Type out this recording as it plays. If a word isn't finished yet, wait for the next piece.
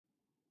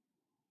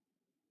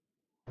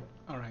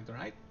Alright,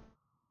 alright.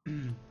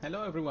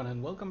 Hello everyone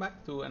and welcome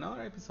back to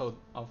another episode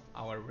of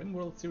our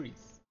Rimworld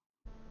series.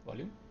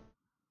 Volume?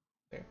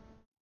 There.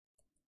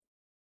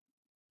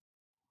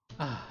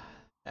 Ah,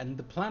 and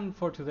the plan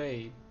for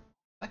today is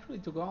actually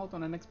to go out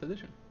on an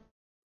expedition.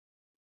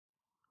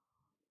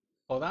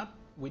 For that,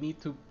 we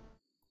need to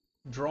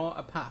draw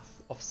a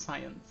path of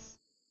science.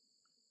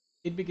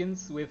 It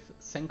begins with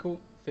Senku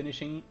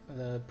finishing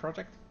the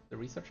project, the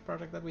research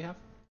project that we have.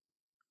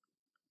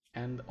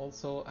 And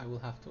also I will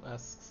have to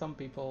ask some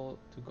people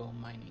to go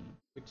mining,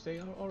 which they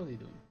are already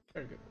doing.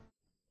 Very good.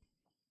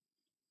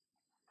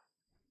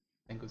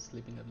 Senku's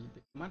sleeping a little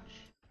bit too much.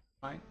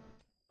 Fine.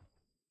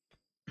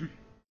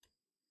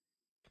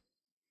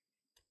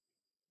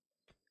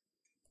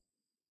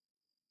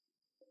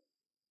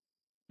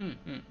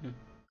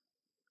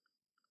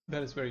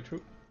 That is very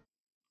true.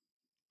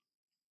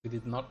 We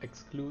did not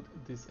exclude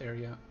this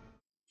area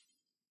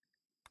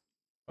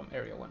from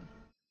area 1.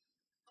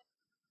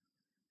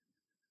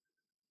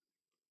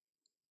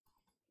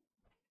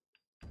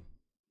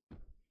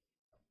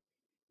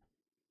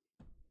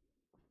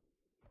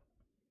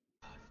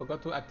 I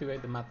forgot to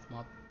activate the math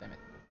mod, damn it.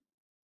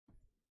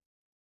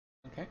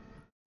 Okay.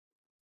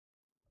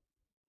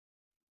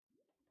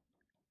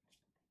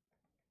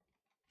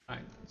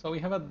 Alright, so we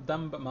have a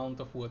dumb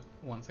amount of wood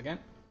once again.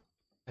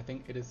 I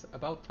think it is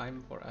about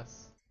time for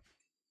us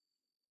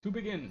to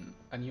begin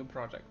a new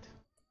project.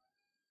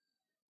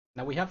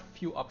 Now we have a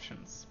few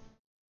options.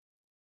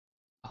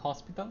 A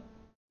hospital,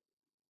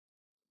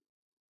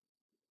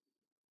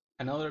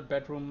 another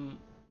bedroom,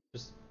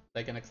 just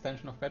like an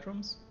extension of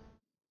bedrooms,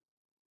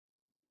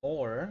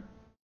 or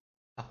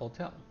a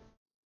hotel.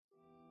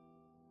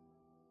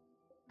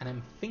 And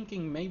I'm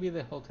thinking maybe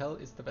the hotel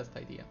is the best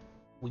idea.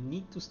 We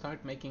need to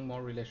start making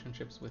more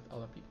relationships with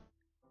other people.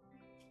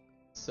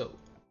 So,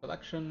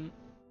 production,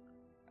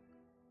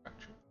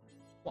 structure,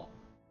 wall.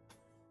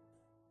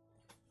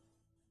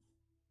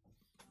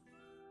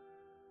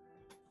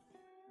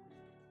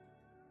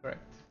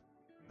 Correct,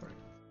 correct.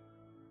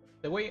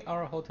 The way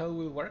our hotel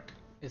will work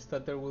is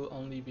that there will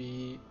only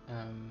be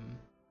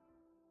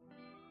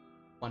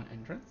one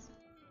entrance.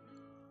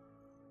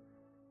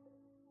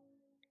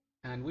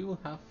 And we will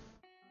have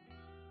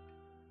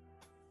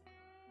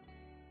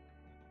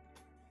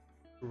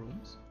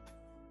rooms.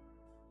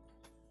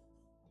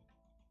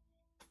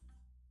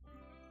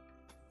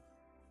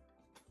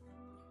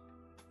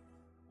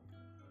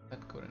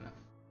 That's good enough.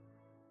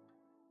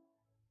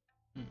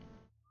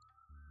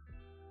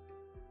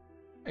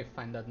 I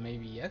find that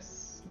maybe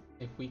yes.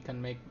 If we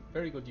can make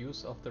very good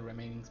use of the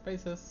remaining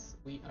spaces,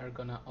 we are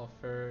gonna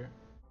offer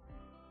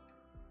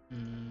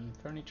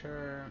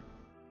furniture,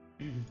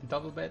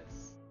 double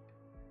beds.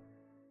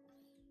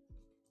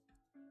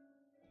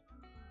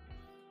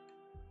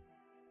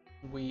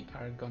 We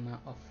are gonna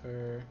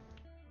offer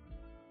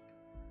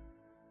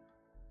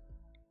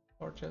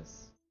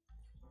torches.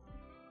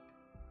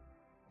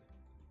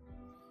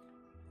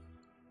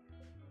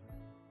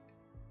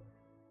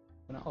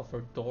 Gonna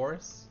offer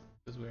doors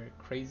because we're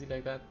crazy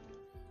like that.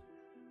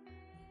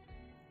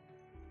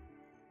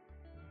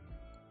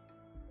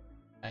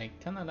 I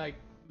kinda like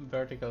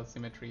vertical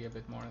symmetry a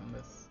bit more than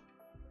this.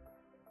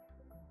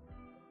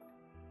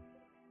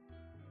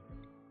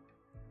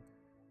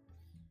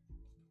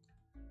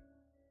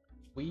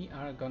 We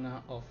are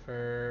gonna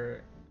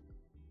offer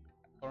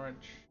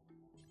storage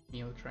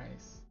meal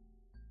trays.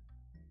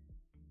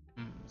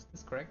 Is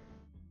this correct?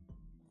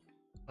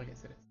 I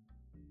guess it is.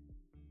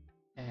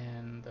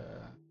 And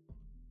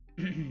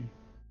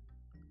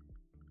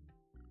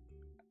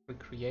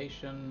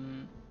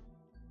recreation.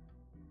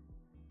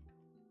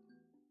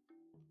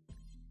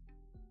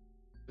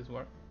 Does this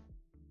work?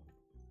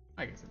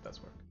 I guess it does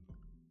work.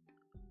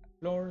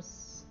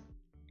 Floors,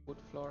 wood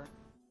floor,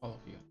 all of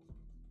you.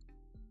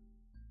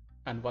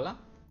 And voila,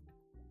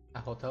 a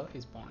hotel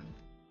is born.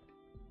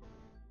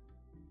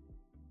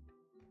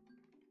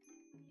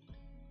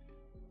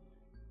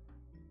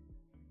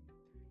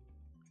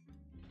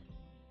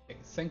 Okay,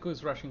 Senku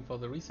is rushing for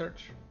the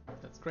research.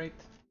 That's great.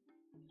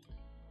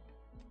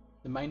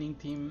 The mining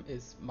team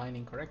is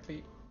mining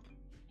correctly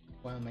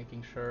while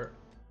making sure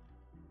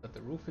that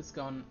the roof is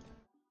gone.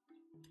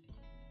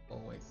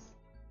 Always.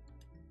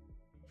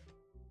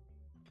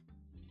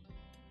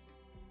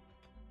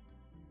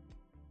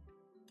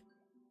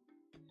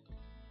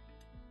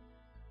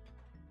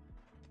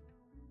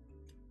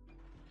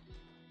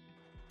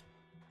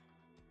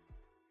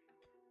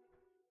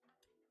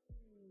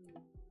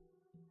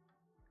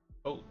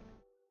 Oh.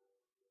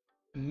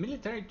 A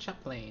military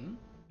chaplain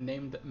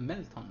named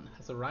Melton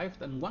has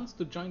arrived and wants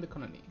to join the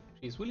colony.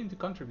 She is willing to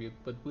contribute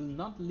but will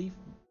not leave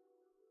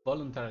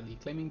voluntarily,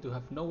 claiming to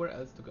have nowhere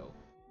else to go.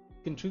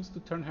 You can choose to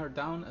turn her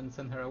down and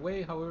send her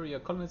away, however your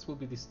colonists will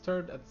be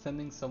disturbed at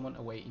sending someone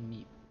away in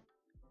need.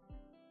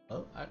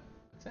 Well, I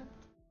accept.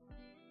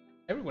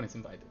 Everyone is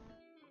invited.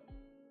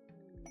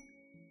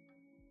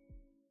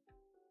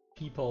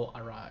 People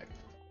arrived.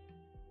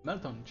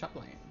 Melton,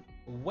 chaplain,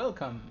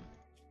 welcome!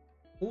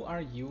 Who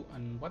are you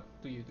and what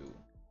do you do?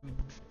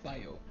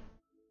 Bio.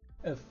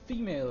 A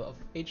female of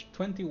age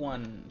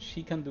 21.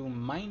 She can do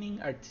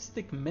mining,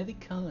 artistic,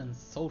 medical, and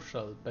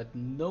social, but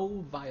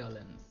no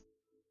violence.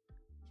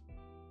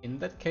 In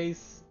that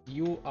case,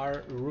 you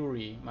are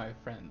Ruri, my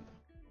friend.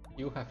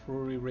 You have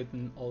Ruri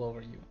written all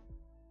over you.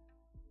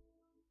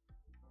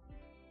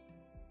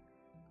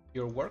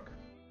 Your work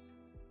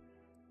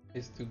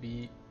is to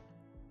be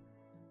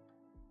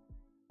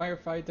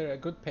firefighter, a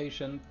good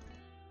patient,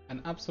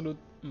 an absolute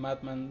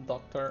madman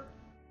doctor,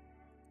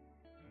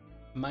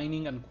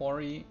 mining and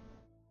quarry.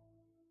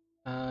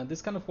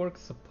 This kind of work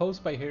is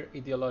opposed by her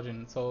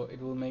ideology, so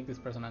it will make this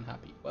person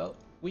unhappy. Well,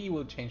 we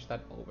will change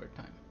that over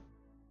time.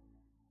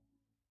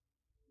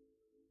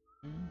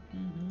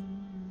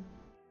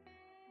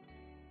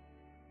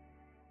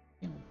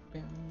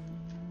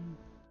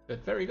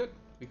 Good, very good.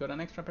 We got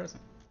an extra person.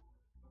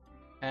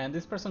 And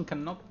this person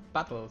cannot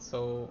battle,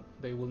 so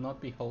they will not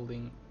be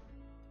holding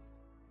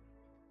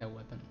a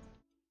weapon.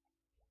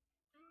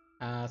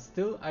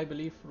 Still, I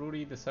believe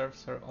Ruri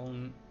deserves her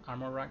own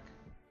armor rack.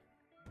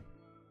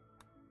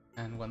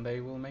 And one day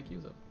we'll make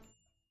use of it.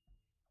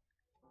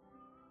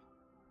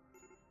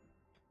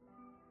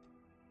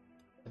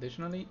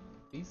 Additionally,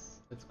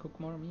 please, let's cook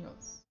more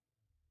meals.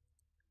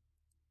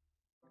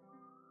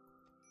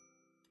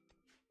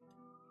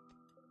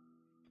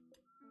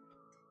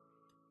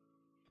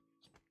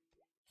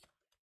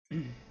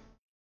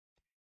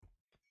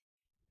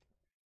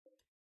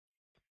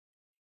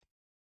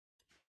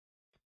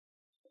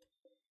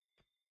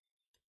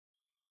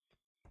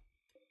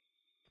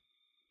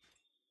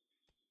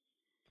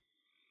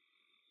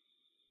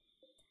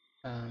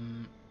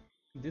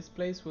 This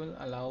place will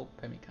allow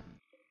pemmican.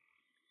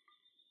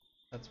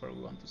 That's where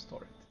we want to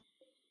store it.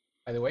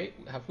 By the way,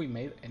 have we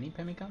made any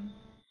pemmican?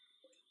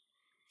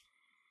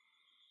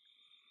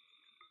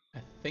 I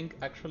think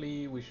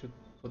actually we should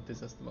put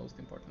this as the most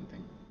important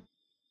thing.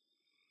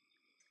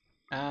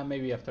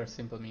 Maybe after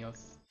simple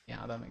meals.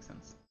 Yeah, that makes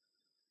sense.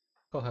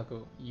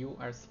 Kohaku, you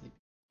are sleeping.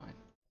 Fine.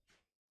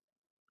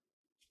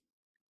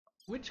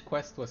 Which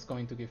quest was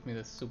going to give me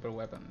the super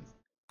weapons?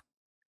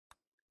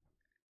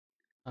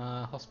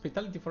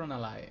 Hospitality for an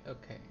ally.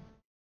 Okay.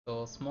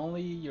 So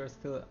Smalley, you're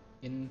still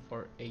in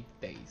for 8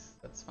 days.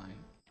 That's fine.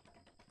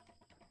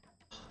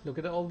 Look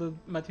at all the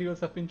materials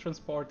have been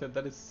transported.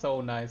 That is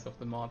so nice of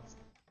the mods.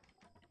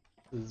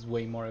 This is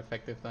way more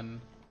effective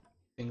than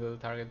single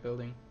target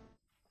building.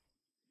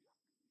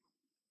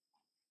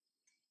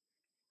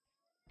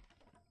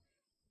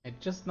 I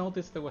just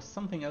noticed there was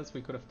something else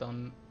we could have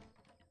done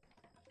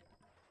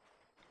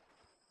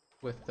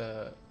with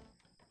the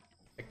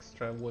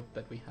extra wood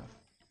that we have.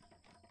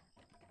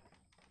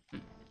 No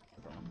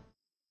problem.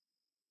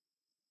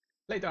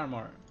 Plate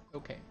armor.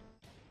 Okay.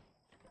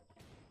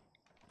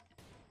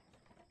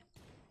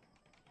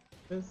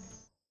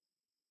 This.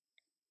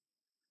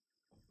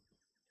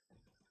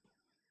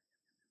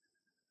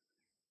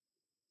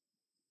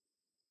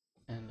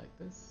 And like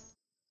this.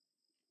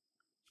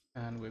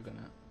 And we're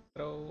gonna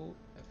throw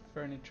a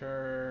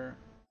furniture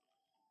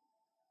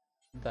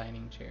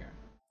dining chair.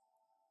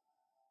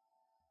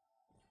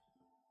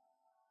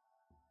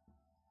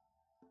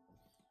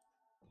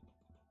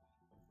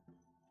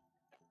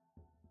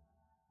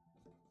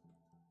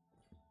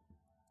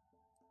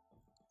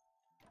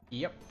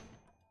 Yep,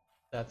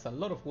 that's a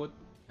lot of wood,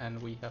 and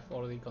we have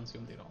already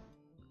consumed it all.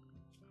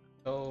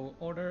 So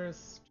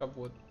orders, chop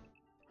wood,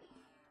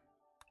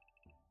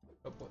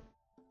 chop wood.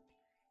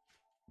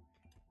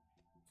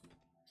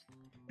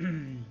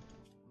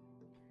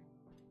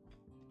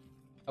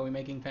 Are we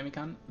making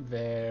pemmican?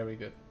 Very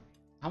good.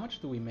 How much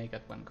do we make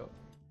at one go?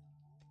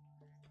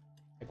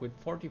 Like with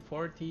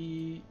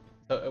 40-40,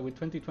 with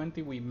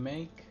 20-20 we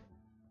make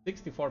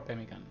 64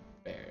 pemmican.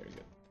 Very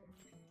good.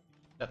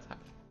 That's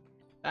happy.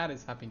 That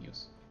is happy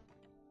news.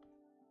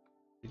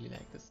 Really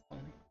like this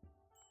only.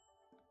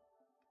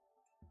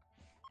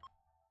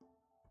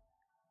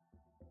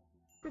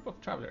 Group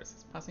of travelers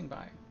is passing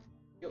by.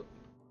 Cute.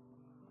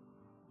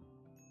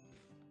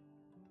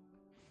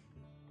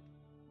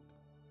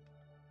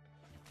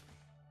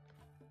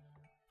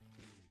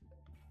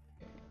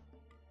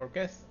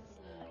 Okay.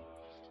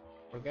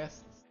 For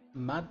guests,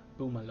 mad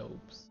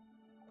boomalopes.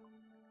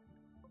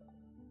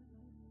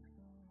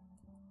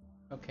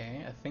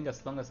 Okay, I think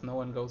as long as no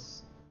one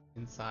goes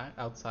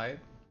outside,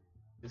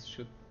 this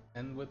should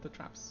end with the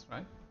traps,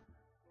 right?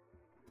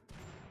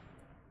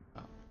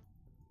 Oh,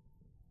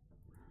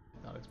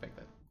 did not expect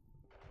that.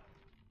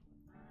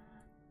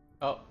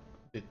 Oh,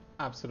 did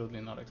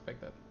absolutely not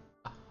expect that.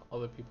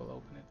 Other people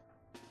open it.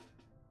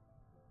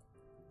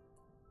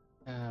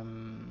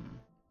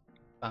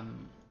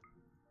 Done.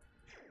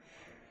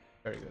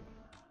 Very good.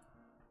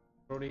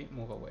 Rudy,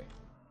 move away.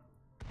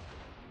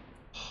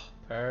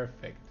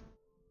 Perfect.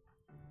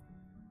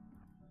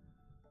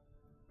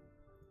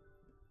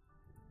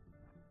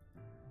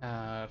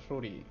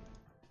 Rudy,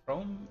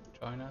 Rome,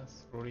 join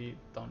us. Rudy,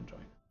 don't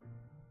join.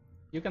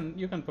 You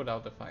can put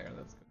out the fire.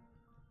 That's good.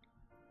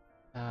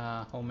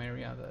 Home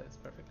area. That is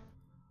perfect.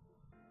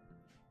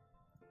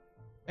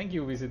 Thank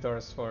you,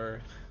 visitors,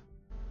 for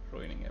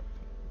ruining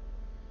everything.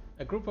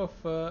 A group of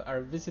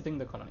are visiting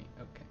the colony.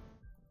 Okay.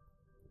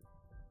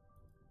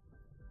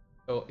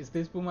 So is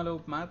this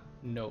Boomaloo mad?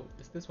 No.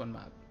 Is this one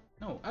mad?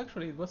 No.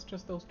 Actually, it was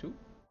just those two.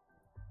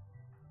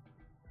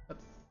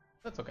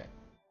 That's okay.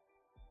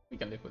 We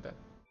can live with that.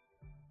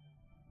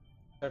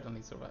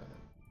 Certainly survive it.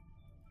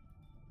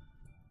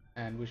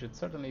 And we should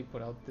certainly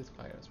put out this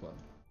fire as well.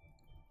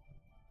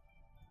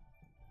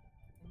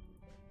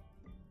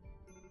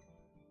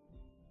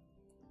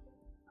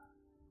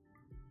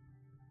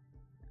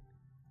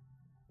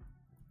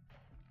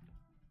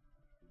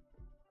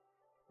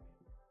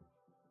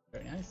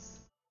 Very nice.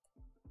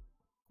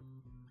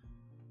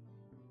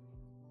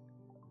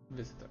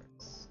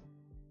 Visitors.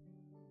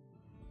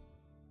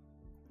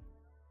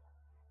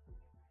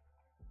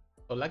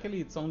 So luckily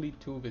it's only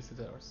 2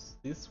 visitors.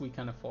 This we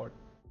can afford.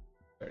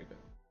 Very good.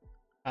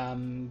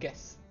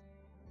 Guests.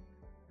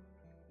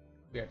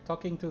 We are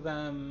talking to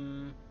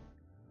them.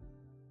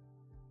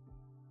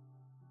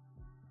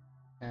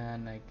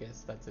 And I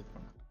guess that's it for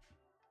now.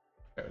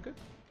 Very good.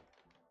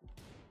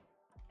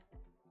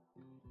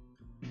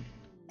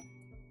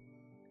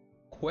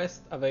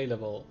 Quest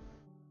available.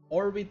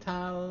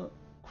 Orbital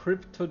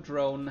crypto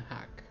drone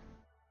hack.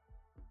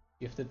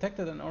 You've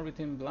detected an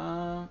orbiting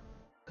blah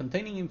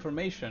containing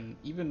information,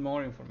 even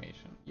more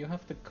information. You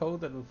have the code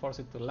that will force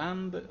it to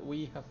land.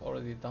 We have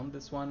already done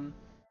this one.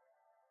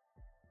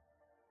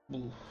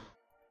 Oof.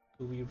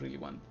 Do we really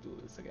want to do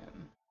this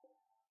again?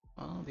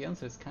 Well, the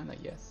answer is kinda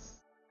yes.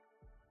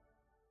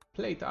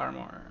 Plate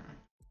armor.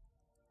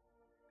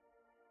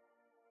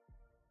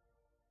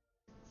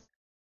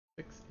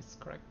 6 is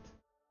correct.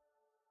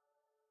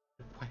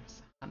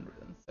 Requires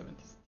 170.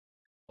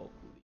 Holy.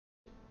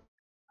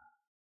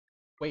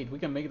 Wait, we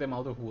can make them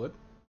out of wood?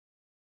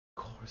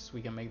 Of course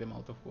we can make them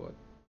out of wood.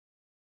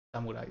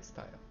 Samurai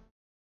style.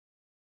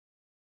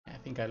 I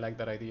think I like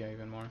that idea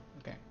even more.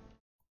 Okay.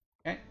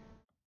 Okay.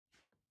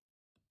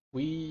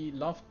 We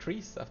love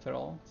trees after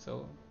all,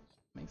 so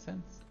makes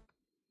sense.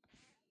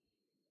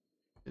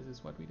 This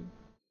is what we do.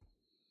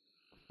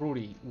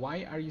 Rudy,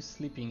 why are you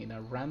sleeping in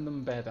a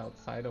random bed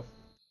outside of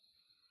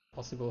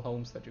possible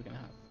homes that you can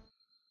have?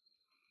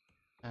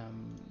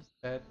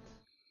 Set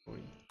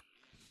Rudy.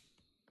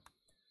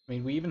 I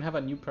mean, we even have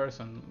a new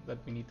person that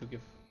we need to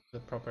give the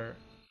proper.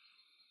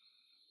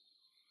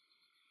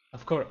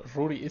 Of course,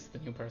 Rudy is the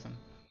new person,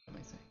 let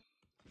me say.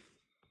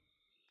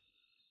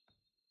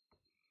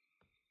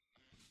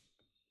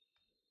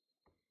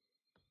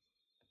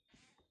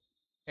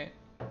 Okay.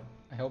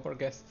 I hope our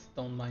guests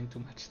don't mind too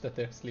much that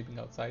they're sleeping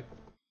outside.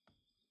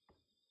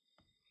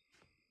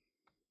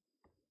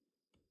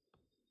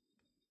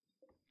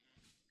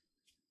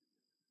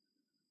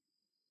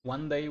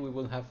 One day we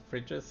will have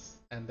fridges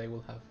and they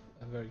will have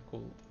a very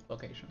cool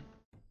location.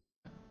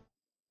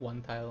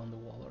 One tile on the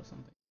wall or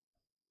something.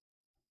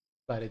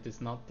 But it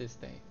is not this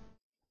day.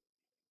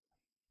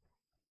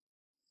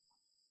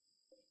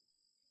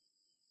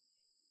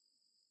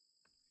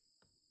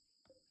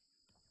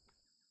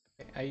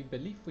 Okay, I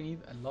believe we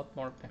need a lot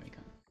more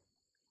pemmican.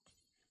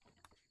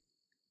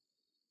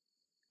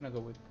 I'm gonna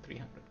go with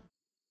 300.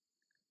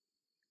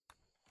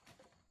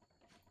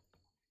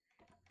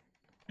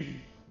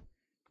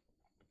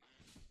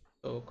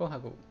 So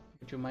Kohaku,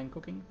 would you mind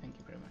cooking? Thank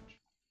you very much.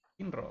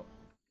 Inro,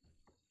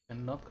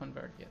 cannot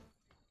convert yet.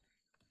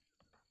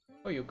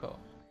 Koyuko,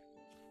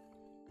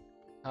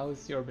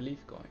 how's your belief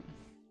going?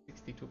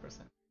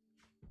 62%.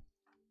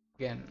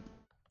 Again,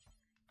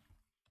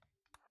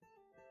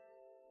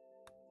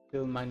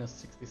 still minus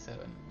 67.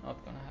 Not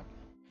gonna happen.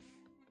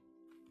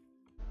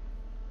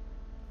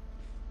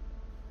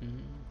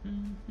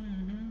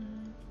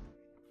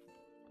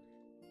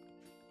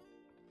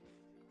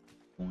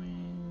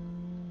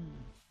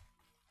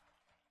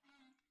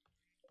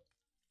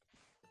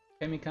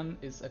 Pemmican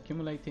is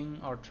accumulating,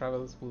 our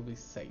travels will be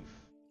safe.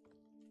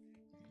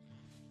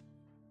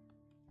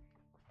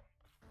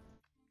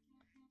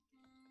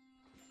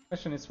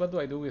 Question is, what do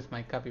I do with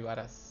my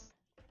capybaras?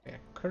 They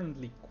are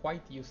currently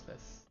quite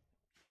useless.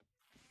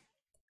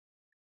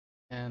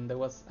 And there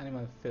was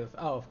animal filth.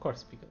 Oh, of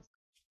course, because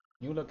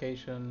new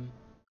location,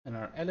 and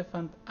our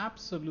elephant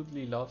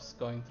absolutely loves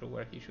going through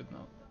where he should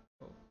know.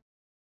 So.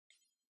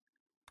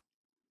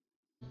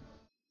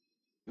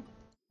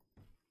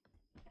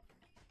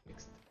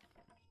 Fixed.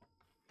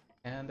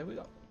 And there we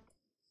go.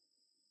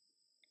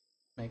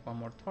 Make one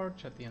more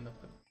torch at the end of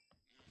the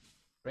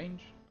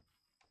range.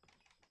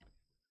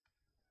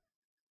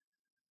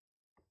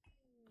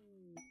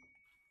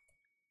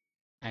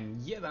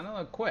 And yet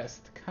another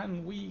quest.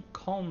 Can we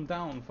calm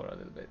down for a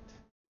little bit?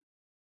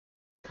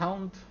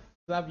 Count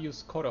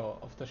Flavius Coro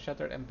of the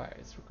Shattered Empire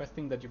is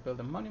requesting that you build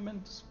a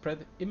monument to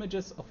spread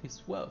images of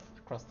his wealth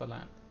across the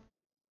land.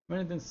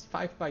 Monument is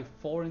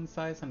 5x4 in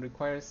size and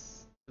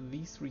requires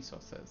these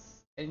resources.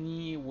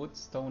 Any wood,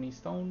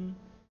 stone,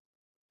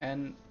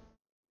 and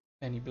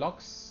any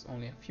blocks,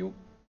 only a few.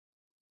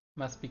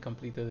 Must be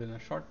completed in a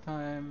short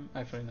time,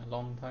 actually in a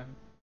long time.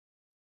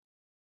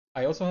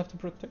 I also have to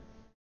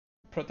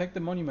protect the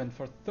monument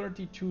for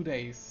 32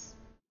 days.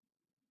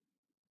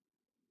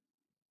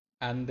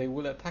 And they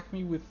will attack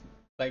me with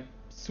Like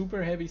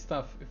super heavy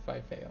stuff if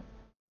I fail.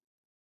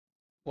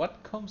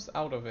 What comes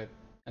out of it?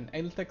 An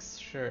Eltex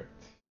shirt.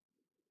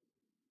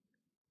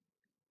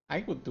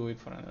 I would do it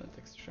for an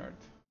Eltex shirt.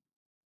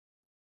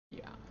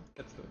 Yeah,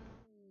 let's do it.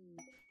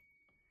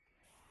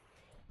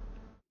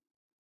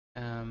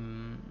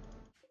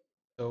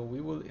 So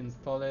we will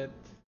install it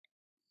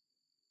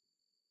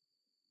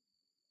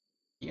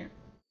here,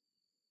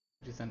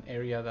 which is an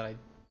area that I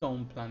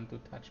don't plan to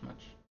touch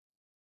much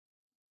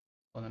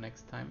for the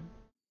next time.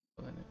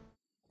 So then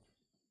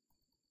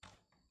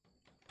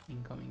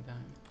incoming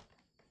time.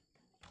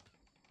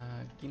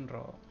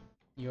 Ginro,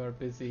 you're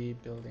busy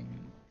building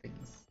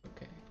things.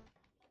 Okay.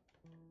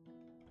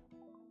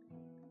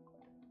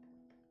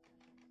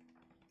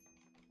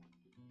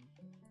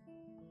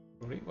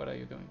 Ruri, what are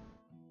you doing?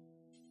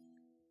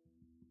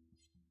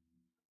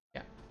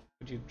 Yeah.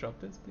 Could you drop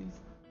this, please?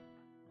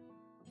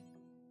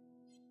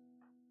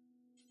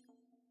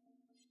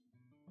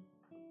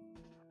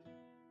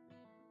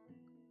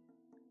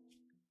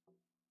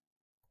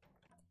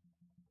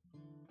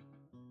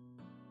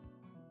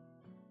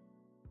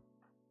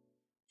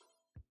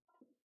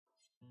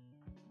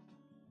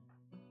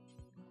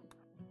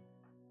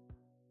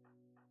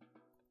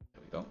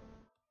 There we go.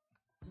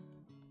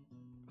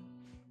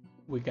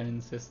 We can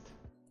insist.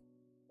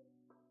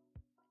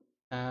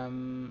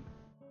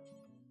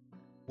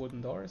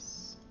 Wooden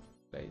doors,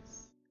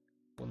 place,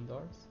 wooden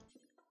doors,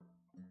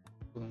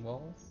 wooden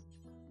walls,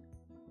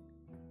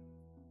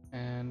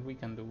 and we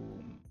can do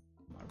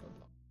marble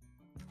block.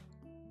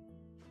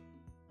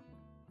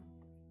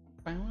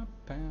 Bam,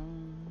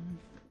 bam.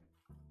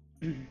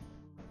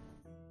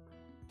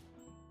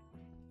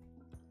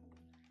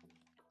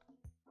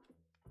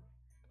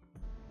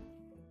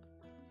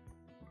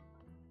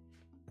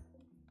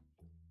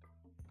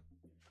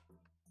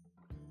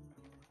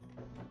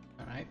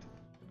 All right.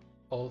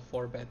 All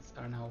 4 beds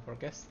are now for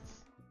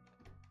guests.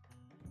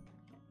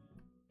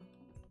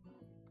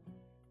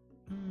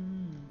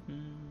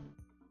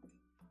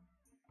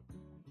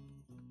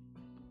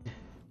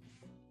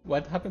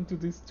 What happened to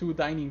these 2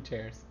 dining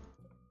chairs?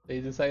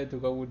 They decided to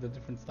go with a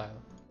different style.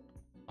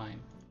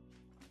 Fine.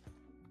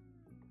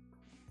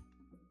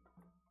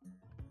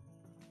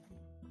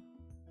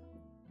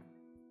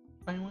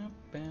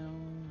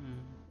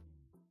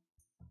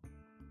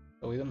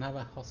 So we don't have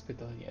a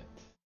hospital yet.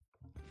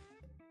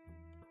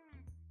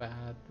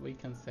 But we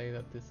can say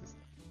that this is...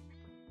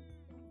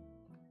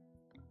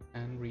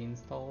 And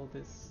reinstall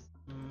this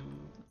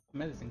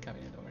medicine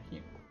cabinet over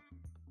here.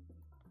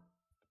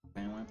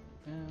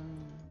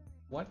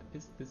 What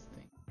is this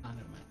thing?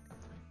 Underman.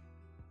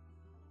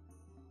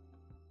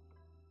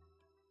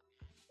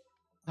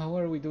 How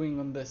are we doing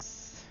on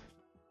this?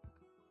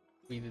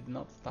 We did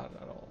not start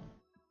at all.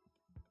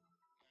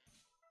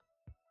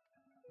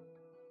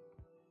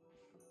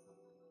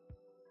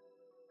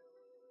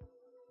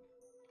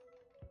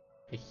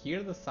 I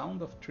hear the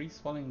sound of trees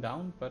falling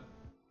down, but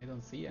I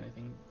don't see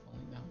anything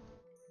falling down.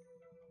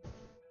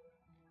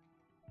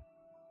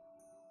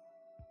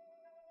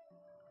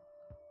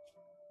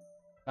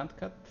 Plant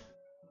cut?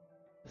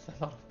 There's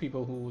a lot of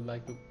people who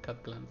like to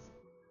cut plants.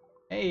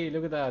 Hey,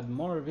 look at that!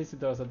 More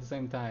visitors at the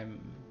same time.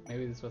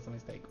 Maybe this was a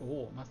mistake.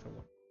 Oh,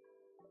 masterwork.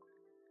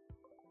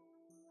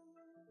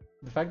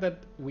 The fact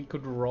that we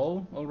could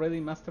roll already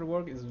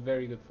masterwork is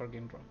very good for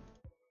Ginro.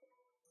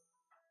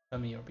 Tell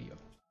me your bio.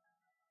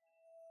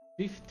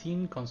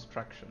 15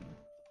 construction.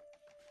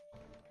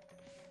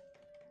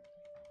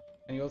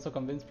 Can you also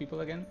convince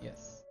people again?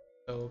 Yes.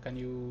 So can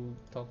you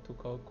talk to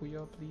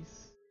Kokuyo,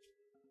 please?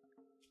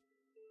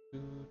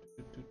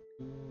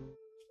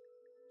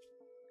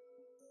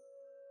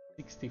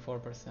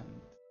 64%.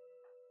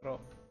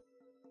 Drop.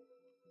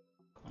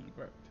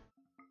 Convert.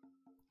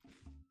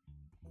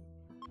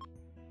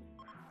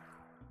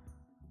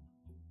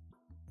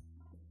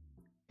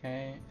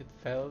 Okay, it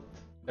failed.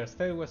 Their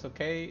stay was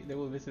okay. They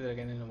will visit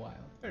again in a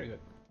while. Very good.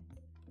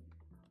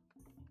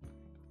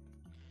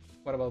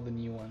 What about the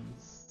new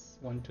ones?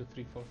 1, 2,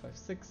 3, 4, 5,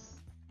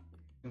 6.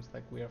 Seems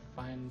like we are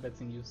fine.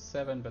 Bets in use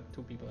 7, but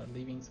 2 people are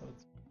leaving, so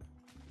it's...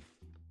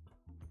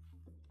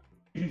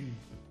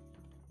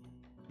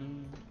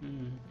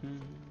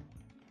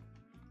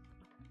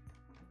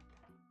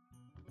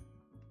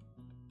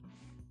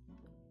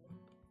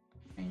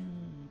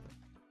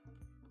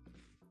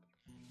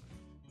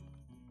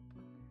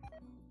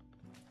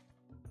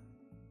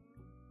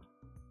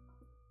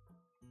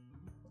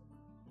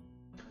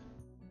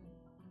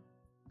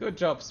 Good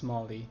job,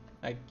 Smalley.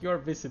 Like, you're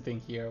visiting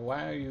here.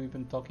 Why are you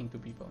even talking to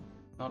people?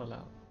 Not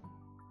allowed.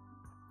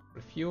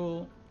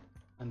 Refuel,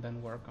 and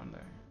then work on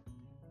there.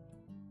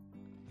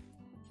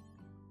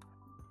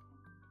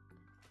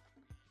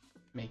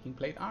 Making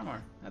plate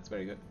armor. That's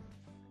very good.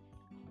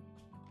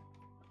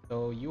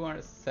 So you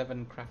are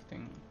 7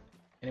 crafting.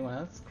 Anyone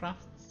else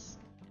crafts?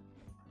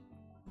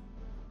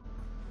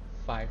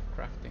 5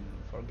 crafting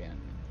for Gen.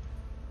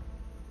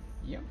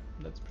 Yep,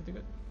 that's pretty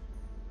good.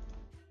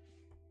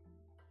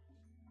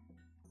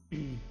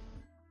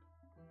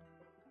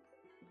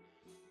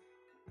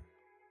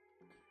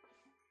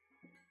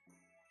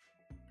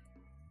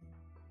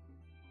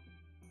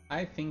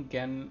 I think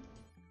Gen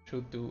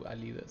should do a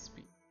leader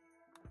speech.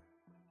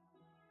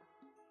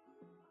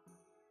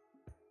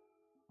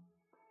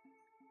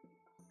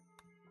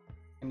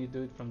 Can you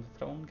do it from the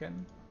throne,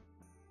 Gen?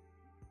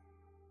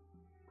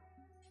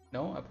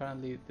 No,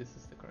 apparently this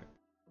is the correct.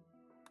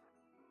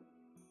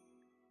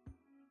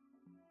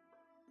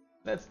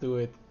 Let's do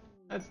it.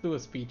 Let's do a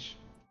speech.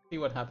 See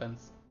what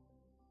happens.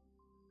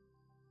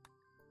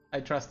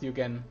 I trust you,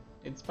 Gen.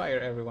 Inspire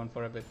everyone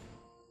for a bit.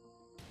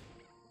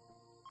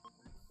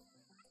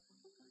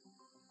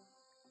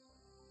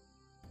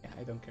 Yeah,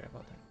 I don't care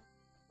about that.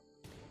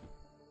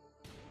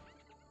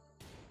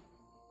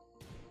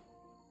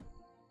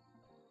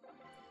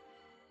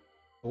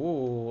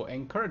 Oh,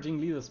 encouraging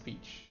leader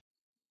speech.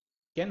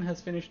 Gen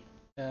has finished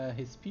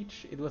his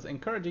speech. It was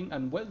encouraging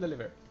and well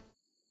delivered.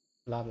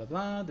 Blah blah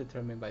blah,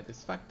 determined by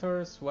these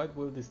factors. What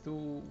will this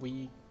do?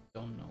 We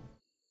don't know.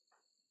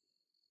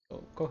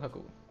 So,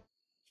 Kohaku,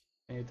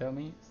 can you tell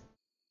me?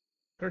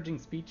 Encouraging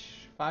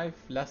speech 5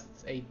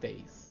 lasts 8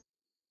 days.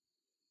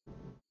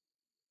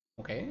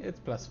 Okay, it's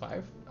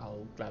 +5.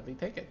 I'll gladly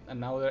take it. And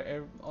now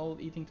they're all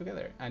eating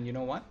together. And you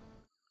know what?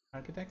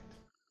 Architect?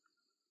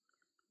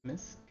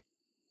 Misk?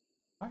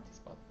 Party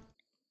spot.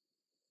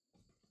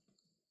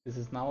 This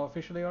is now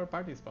officially our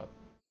party spot.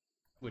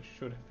 Which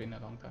should have been a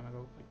long time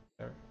ago. But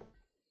there.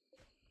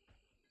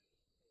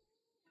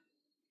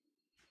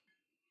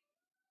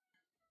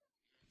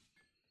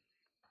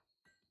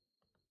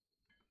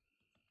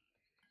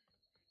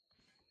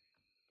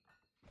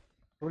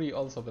 Rudy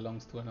also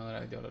belongs to another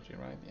ideology,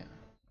 right? Yeah.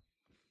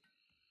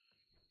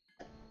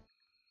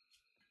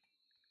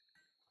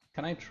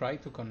 Can I try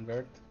to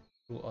convert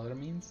through other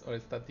means, or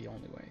is that the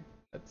only way?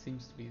 That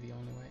seems to be the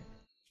only way.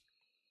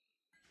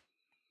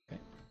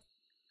 Okay.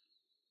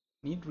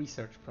 Need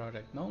research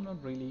project. No,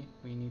 not really.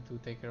 We need to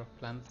take care of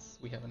plants.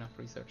 We have enough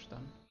research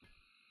done.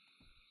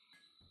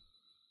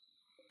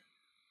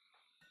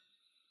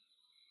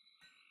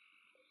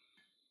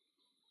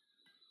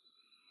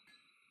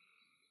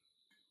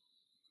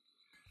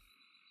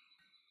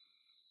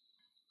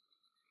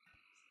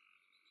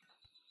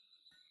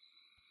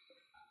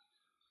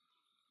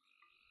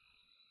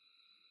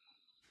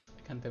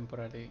 I can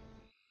temporarily...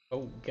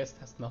 Oh, guest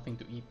has nothing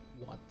to eat.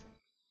 What?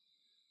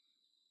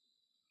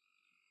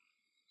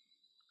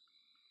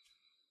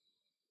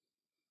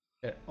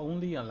 They're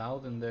only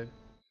allowed in the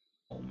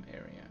home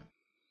area,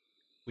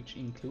 which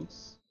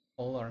includes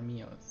all our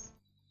meals.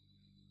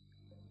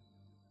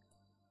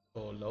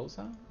 So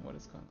Losa? What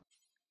is going on?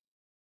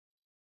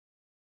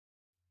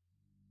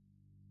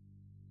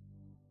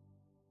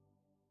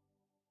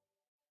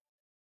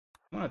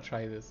 I'm gonna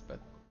try this, but...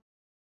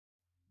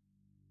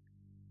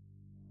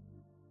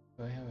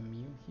 Do I have a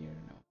meal here?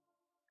 No.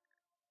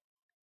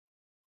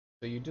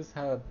 So you just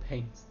have a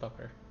pain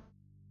stalker.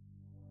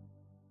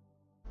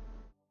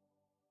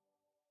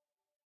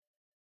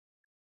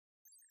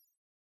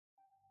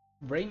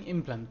 Brain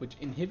implant, which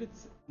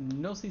inhibits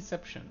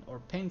nociception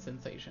or pain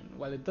sensation.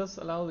 While it does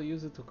allow the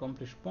user to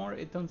accomplish more,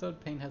 it turns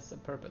out pain has a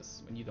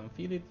purpose. When you don't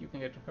feel it, you can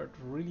get hurt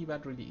really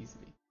bad really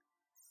easily.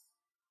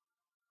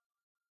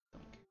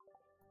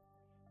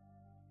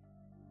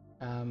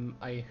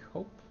 I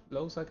hope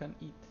Losa can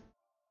eat.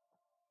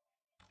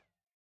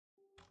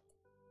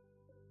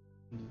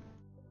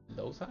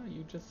 Losa,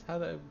 you just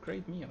had a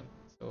great meal.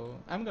 So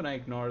I'm gonna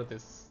ignore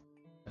this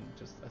and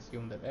just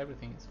assume that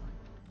everything is fine.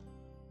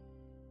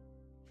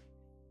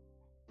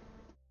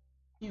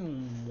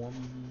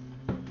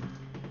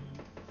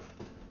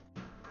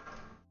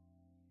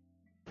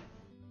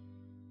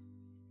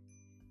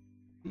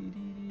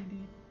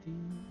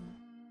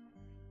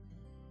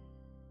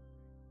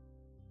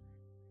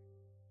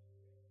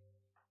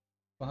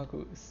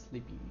 Bahaku is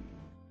sleeping.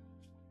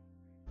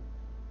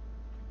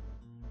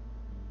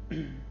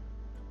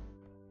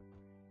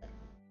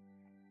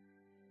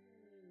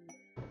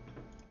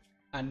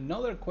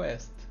 Another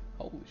quest.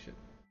 Holy shit.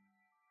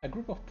 A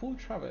group of pool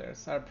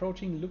travelers are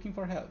approaching looking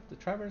for help. The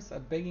travelers are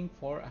begging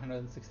for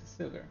 160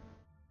 silver.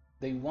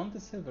 They want the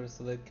silver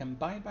so they can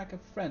buy back a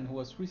friend who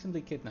was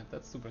recently kidnapped.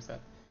 That's super sad.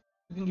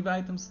 You can give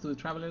items to the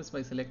travelers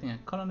by selecting a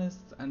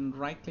colonist and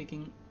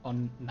right-clicking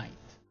on night.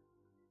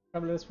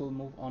 Travelers will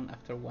move on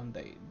after 1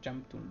 day.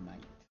 Jump to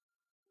night.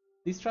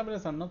 These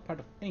travelers are not part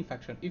of any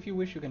faction. If you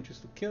wish, you can choose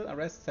to kill,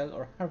 arrest, sell,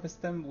 or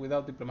harvest them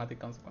without diplomatic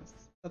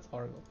consequences. That's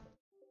horrible.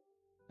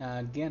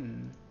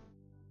 Again.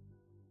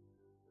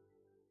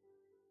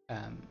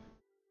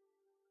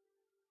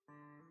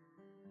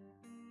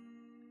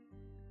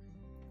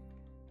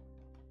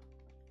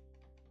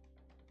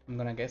 I'm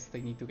gonna guess they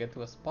need to get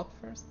to a spot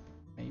first,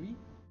 maybe?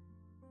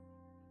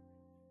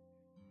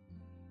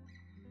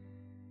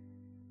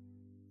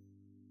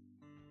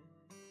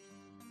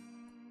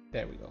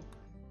 There we go.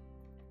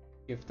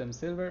 Give them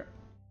silver.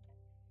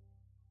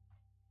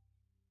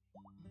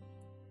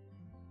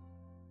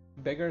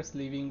 Beggars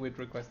leaving with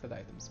requested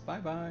items. Bye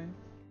bye.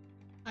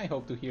 I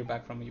hope to hear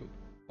back from you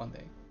one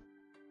day.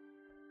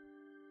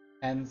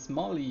 And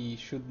Smalley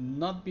should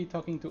not be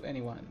talking to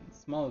anyone.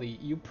 Smalley,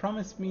 you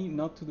promised me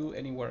not to do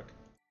any work.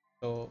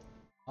 So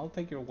I'll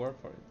take your word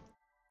for it.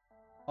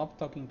 Stop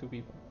talking to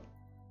people.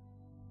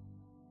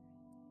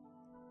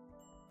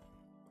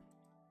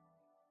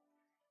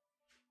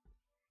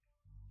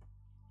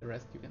 The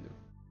rest you can do.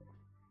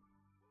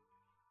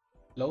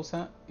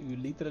 Losa, you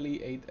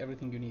literally ate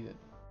everything you needed.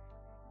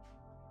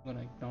 I'm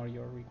gonna ignore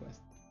your request.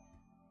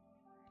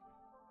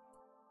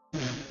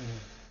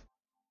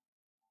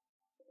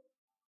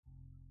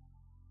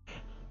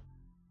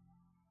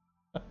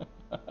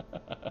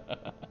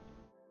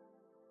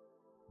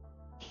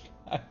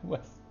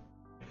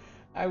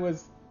 I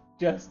was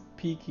just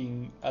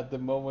peeking at the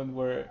moment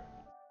where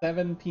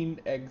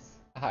 17 eggs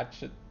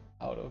hatched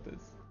out of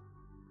this.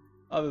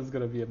 Oh, this is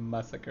gonna be a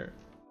massacre.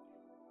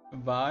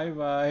 Bye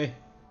bye.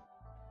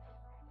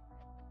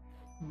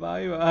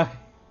 Bye bye.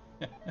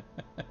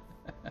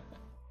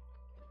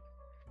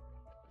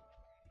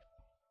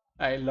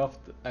 I love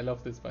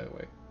this, by the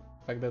way.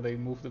 The fact that they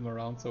move them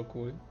around so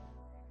cool.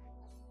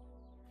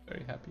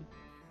 Very happy.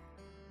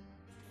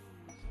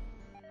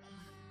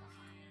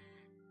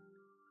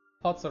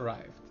 Pots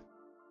arrived.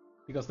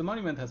 Because the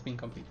monument has been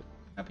completed.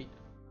 Happy.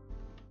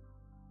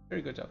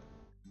 Very good job.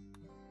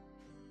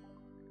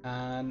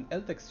 And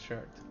Eltek's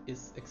shirt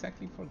is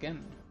exactly for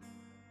Gen.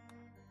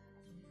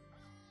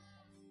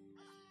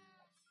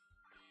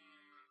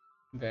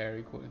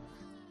 Very cool.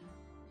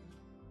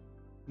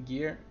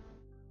 Gear.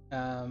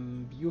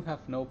 You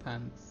have no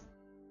pants.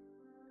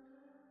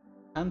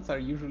 Pants are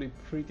usually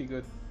pretty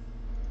good.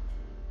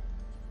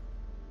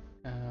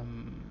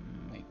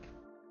 Make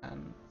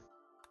pants.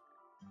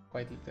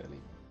 Quite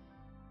literally.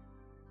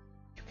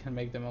 You can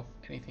make them of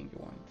anything you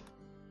want.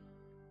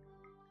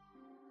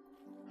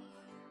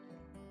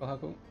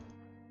 Kohaku.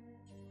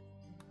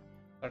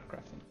 Start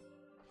crafting.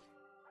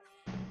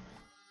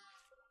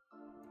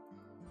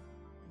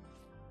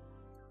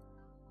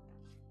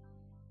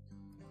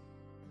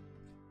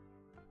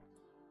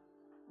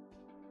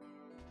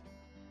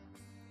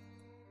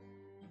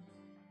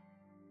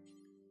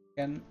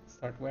 Again,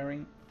 start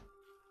wearing.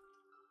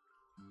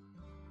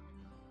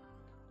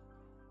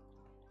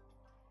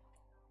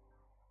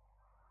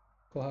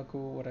 Kohaku,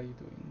 what are you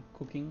doing?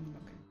 Cooking?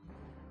 Okay.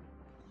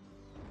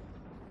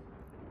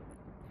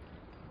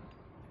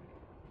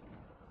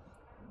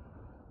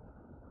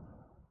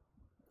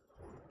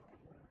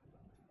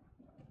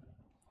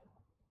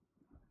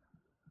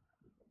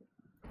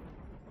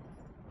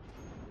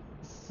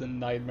 This is a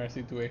nightmare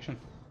situation.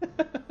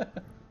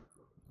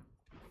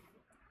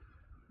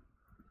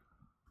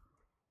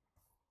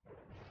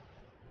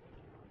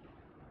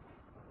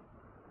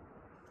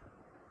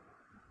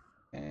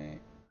 Okay.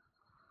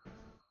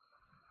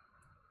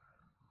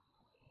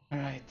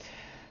 Alright.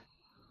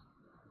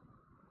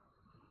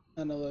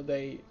 Another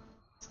day,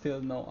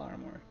 still no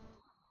armor.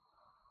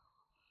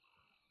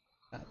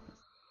 Sadness.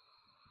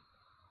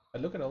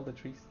 But look at all the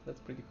trees,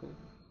 that's pretty cool.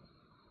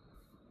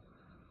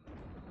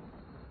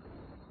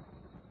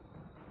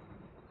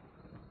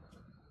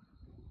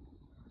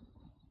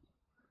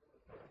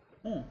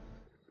 Oh.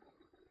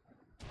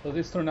 So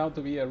this turned out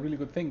to be a really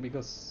good thing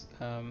because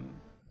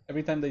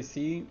every time they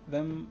see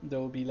them, there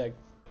will be like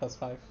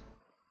 +5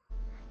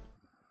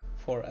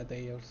 for a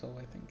day or so,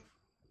 I think.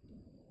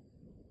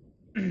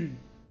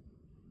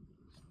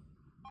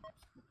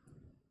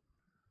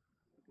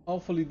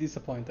 Awfully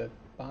disappointed.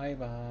 Bye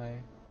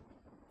bye.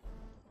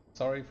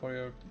 Sorry for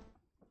your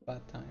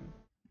bad time.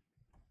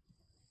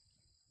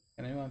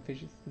 Can anyone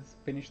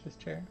finish this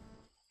chair?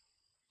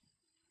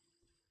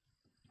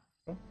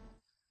 Oh.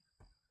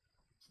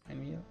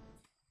 And meal.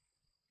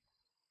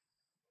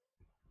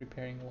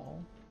 Repairing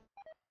wall.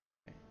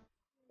 Okay.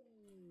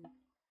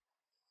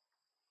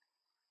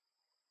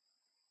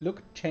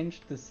 Look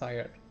changed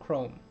desired.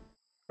 Chrome.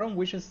 Chrome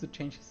wishes to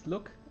change his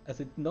look as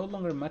it no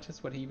longer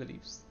matches what he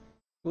believes.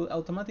 He will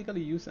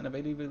automatically use an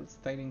available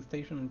styling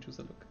station and choose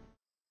a look.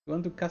 If you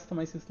want to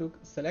customize his look,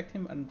 select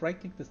him and right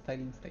click the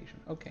styling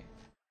station. Okay.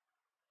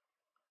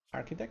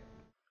 Architect.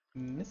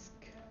 Misc.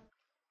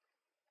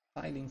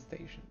 Styling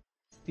station.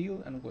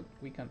 Steel and wood.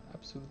 We can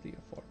absolutely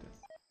afford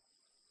this.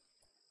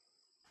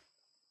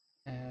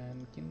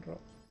 And Kinro.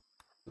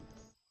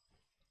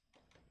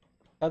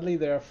 Sadly,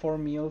 there are 4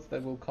 meals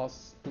that will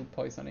cause food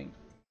poisoning.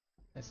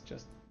 It's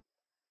just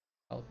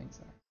how things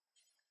are.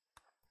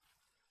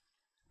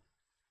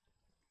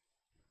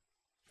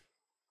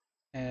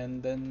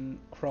 And then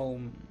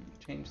Chrome,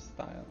 change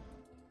style.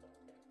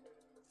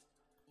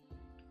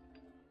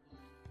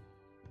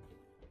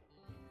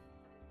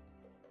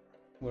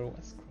 Where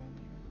was Chrome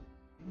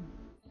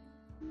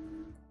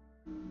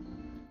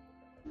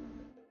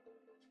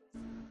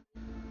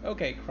here?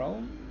 Okay,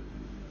 Chrome,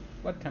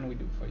 what can we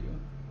do for you?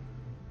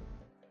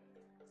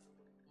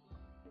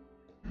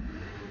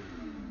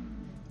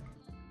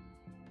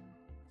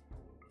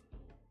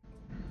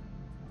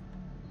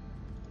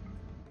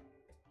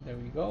 There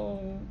we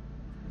go.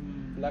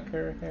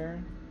 Blacker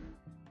hair.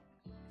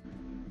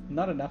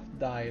 Not enough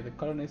dye. The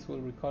colonists will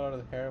recolor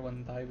the hair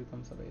when dye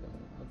becomes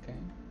available. Okay.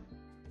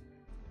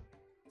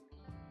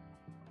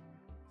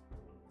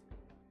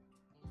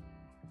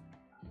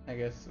 I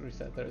guess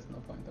reset, there is no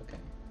point. Okay.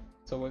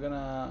 So we're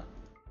gonna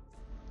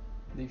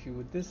leave you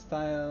with this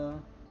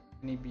style.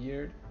 Any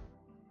beard?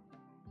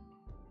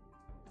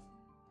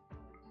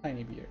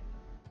 Tiny beard.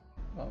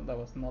 Well, that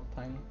was not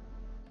tiny.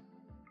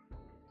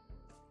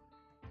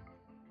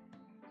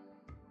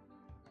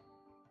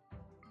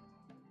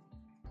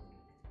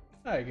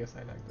 I guess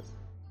I like this.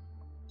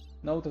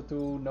 No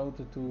tattoo, no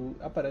tattoo.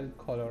 Apparel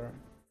color.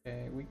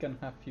 Okay, we can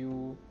have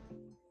you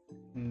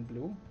in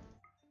blue.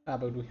 Ah,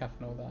 but we have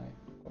no dye,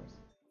 of course.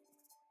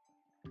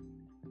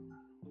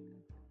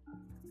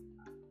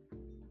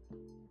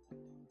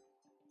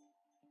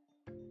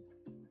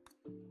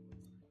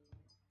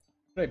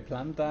 Should I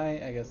plant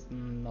dye? I guess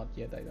not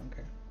yet, I don't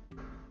care.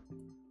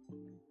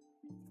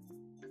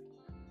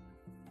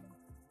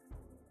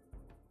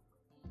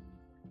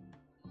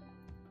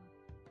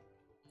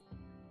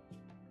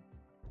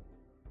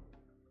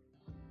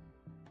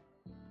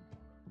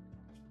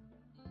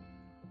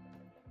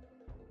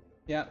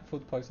 Yeah,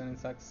 food poisoning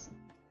sucks.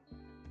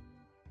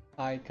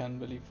 I can't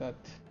believe that.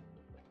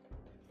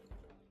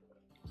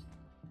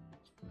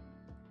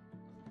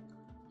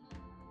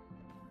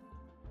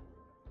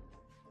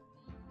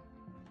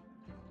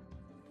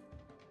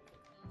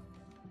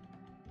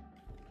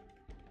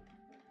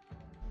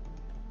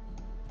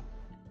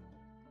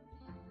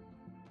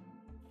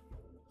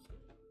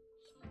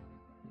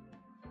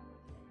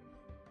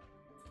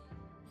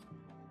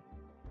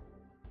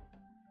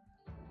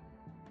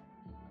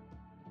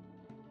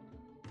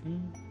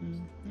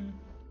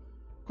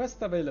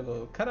 Quest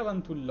available.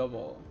 Caravan to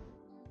Lobo.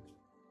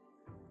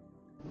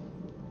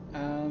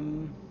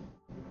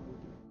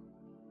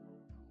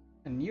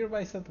 A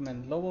nearby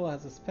settlement, Lobo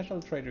has a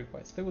special trade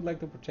request. They would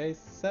like to purchase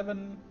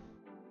 7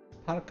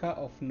 parka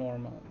of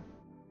normal.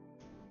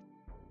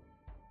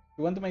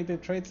 You want to make the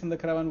trades in the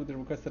caravan with the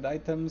requested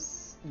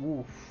items.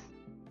 Oof.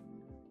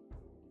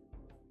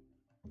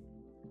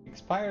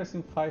 Expires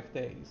in 5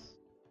 days.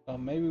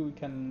 Maybe we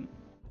can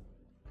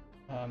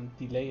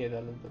delay it a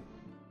little bit.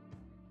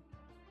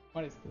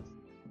 What is this?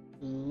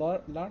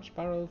 Large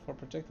barrel for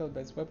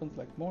projectile-based weapons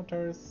like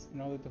mortars in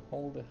order to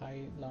hold the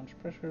high launch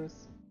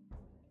pressures.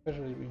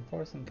 Specially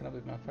reinforced and cannot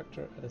be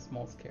manufactured at a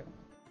small scale.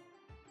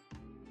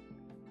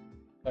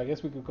 So I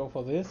guess we could go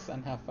for this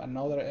and have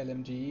another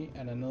LMG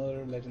and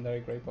another legendary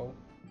great bow.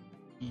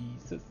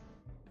 Jesus.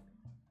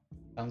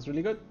 Sounds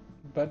really good.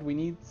 But we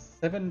need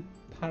 7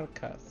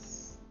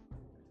 parkas.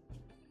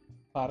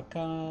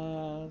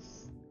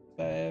 Parkas.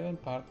 7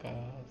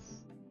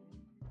 parkas.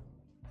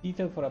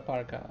 Detail for a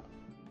parka.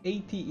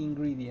 80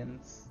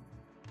 ingredients.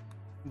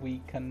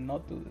 We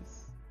cannot do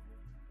this.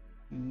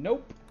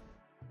 Nope.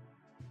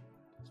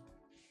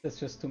 There's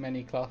just too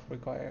many cloth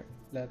required.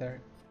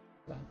 Leather.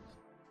 Blah.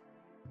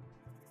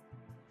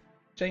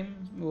 Shame,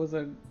 it was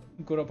a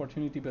good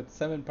opportunity, but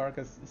 7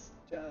 parkas is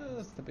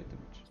just a bit too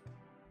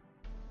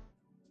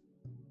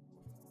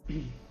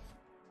much.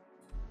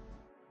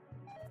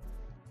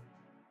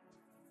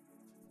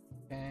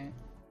 Okay.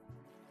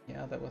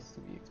 Yeah, that was to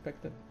be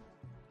expected.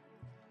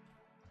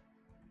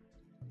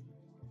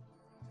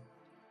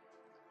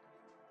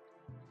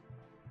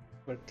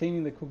 We're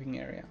cleaning the cooking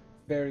area.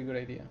 Very good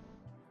idea.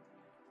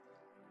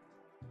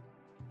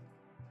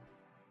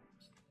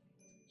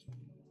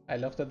 I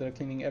love that they're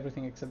cleaning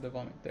everything except the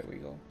vomit. There we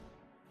go.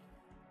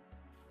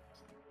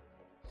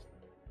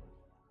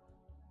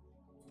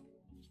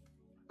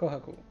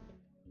 Kohaku,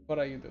 what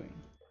are you doing?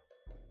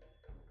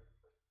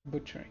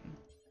 Butchering.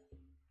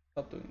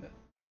 Stop doing that.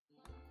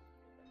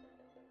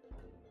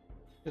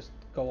 Just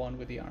go on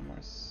with the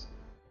armors.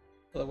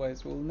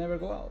 Otherwise, we'll never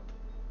go out.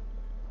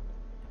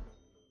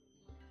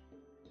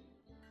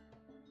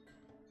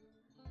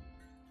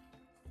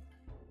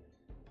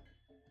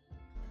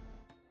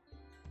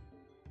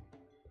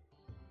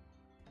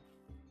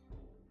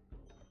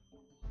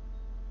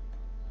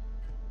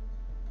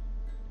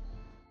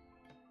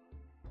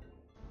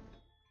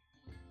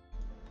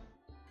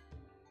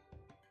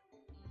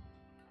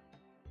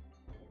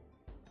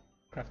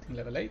 Crafting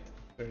level 8.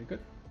 Very good.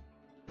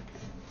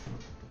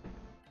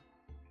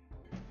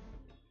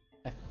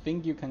 I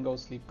think you can go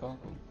sleep,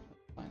 Kohaku.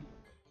 Fine.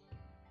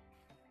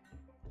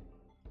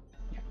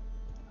 Yeah.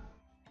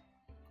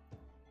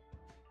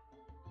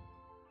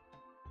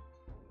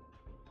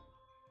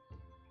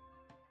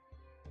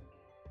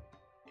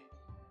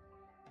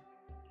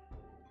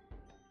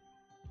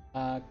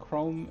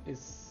 Chrome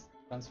is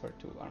transferred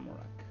to armor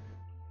rack.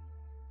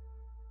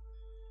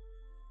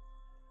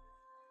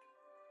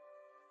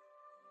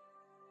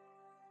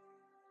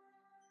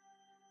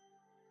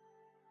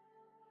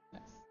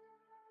 Nice.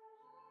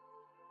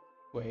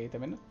 Wait a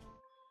minute.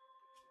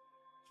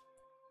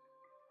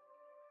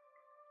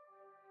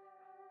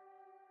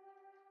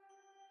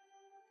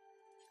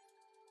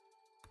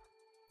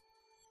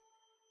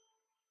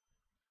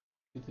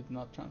 You did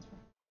not transfer.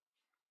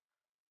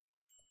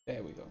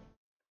 There we go.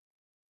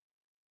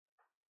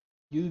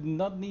 You do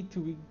not need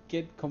to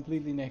get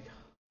completely naked.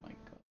 Oh my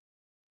god.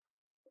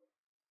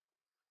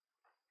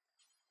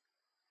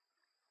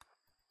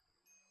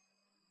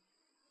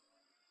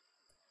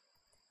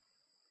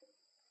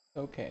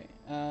 Okay.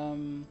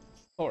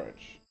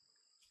 Storage.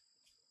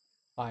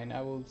 Fine,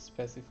 I will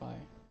specify.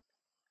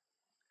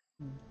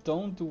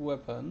 don't do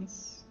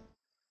weapons,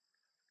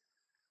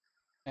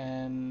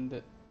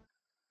 and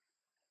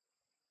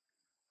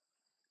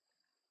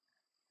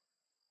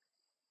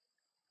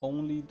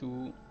only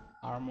do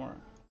armor.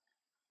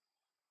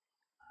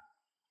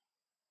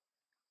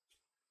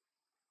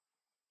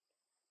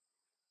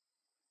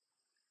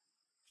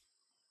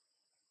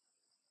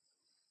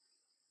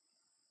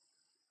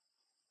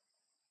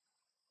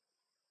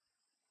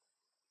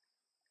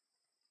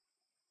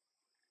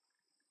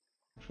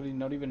 Actually,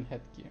 not even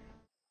headgear,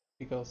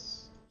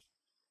 because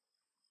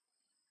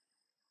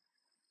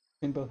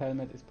simple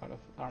helmet is part of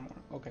armor.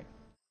 Okay,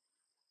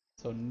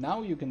 so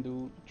now you can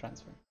do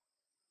transfer.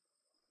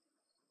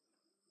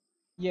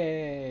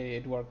 Yay,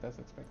 it worked as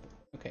expected.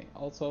 Okay,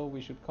 also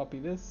we should copy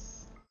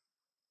this.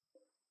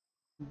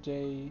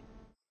 J,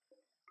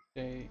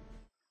 J,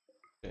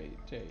 J,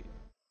 J,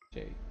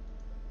 J,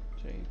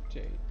 J,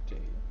 J, J,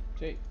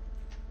 J.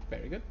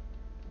 Very good.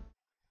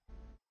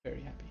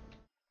 Very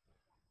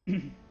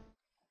happy.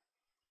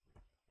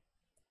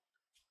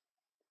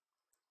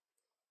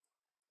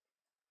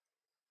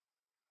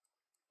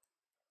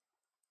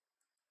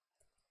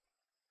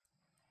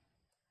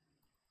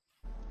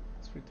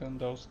 Let's return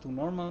those to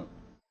normal.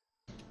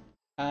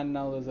 And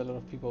now there's a lot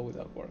of people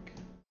without work.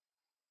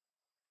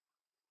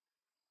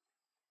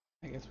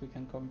 I guess we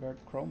can convert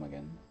Chrome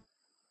again.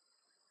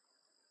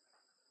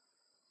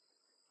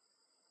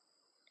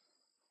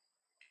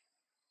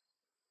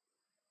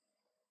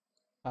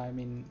 I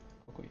mean,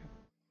 Kokuya.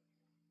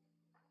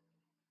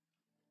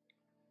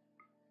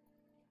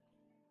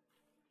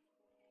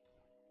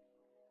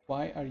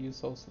 Why are you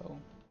so slow?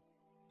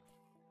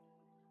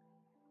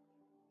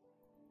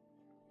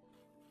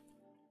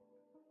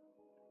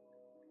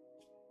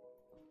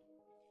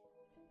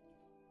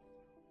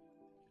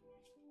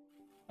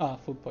 Ah,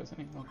 food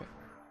poisoning, okay.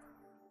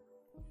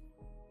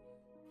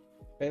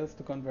 Fails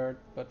to convert,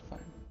 but fine.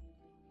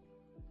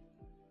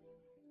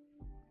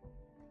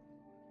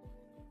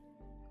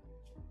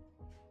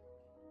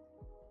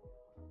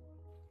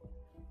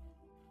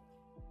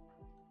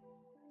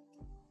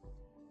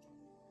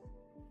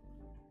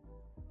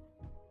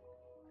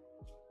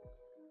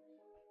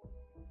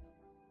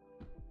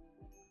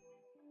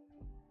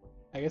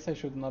 I guess I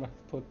should not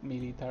have put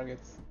melee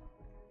targets.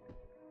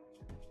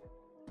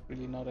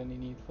 Really not any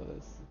need for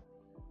this.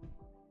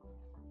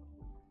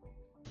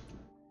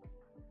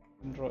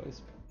 Indra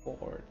is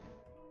bored.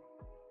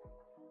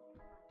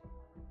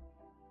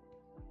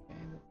 Okay,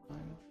 that's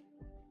fine.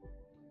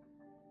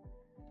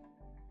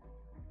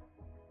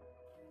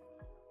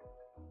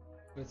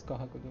 What's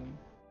Kohaku doing?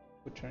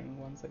 Butchering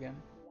once again.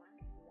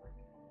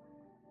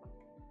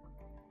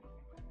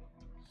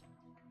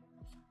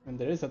 And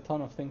there is a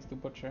ton of things to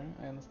butcher,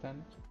 I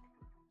understand.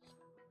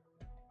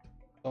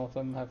 Some of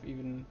them have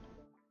even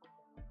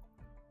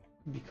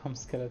become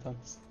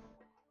skeletons.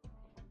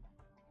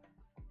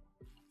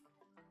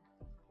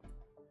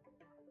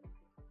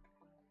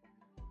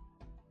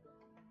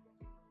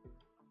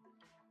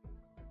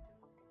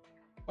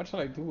 What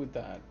shall I do with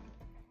that?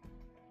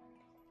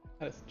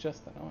 That is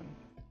just annoying.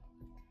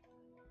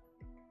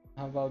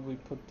 How about we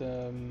put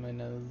them in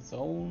a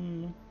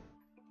zone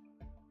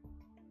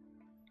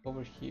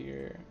over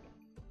here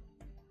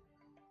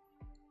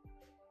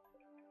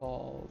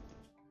called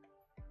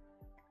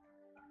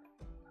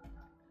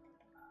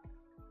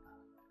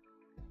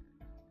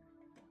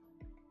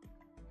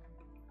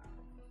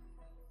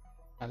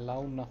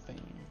allow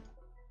nothing.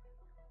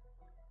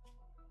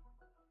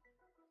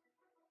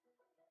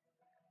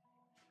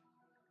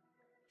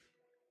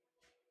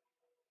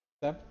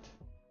 Except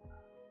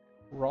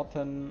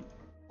rotten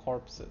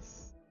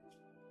corpses.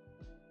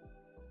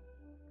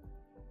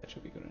 That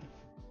should be good enough.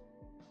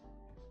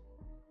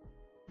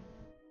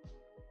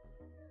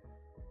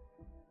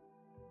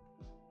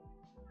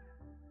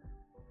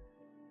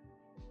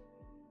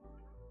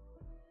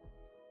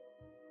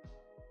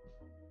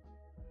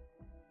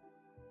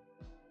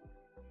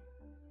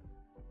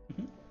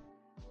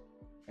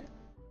 Okay.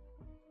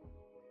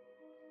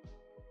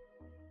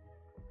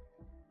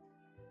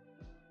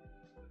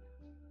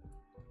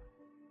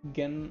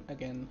 Gen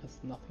again has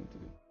nothing to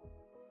do.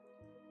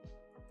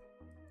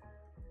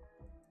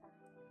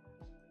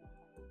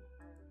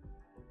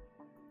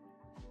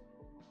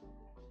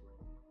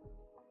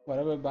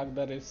 Whatever bug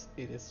that is,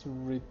 it is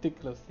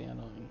ridiculously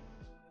annoying.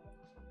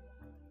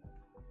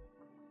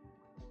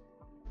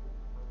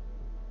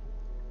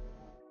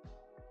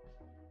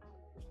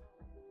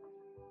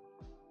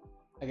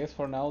 I guess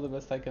for now the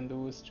best I can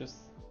do is just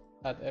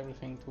add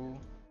everything to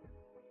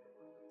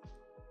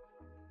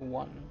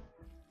 1.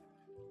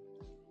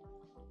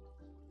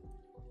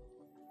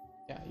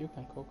 Yeah, you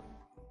can cook.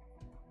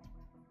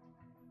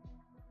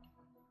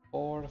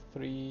 4,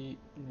 3,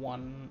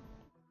 1,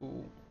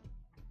 2,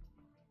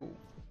 2.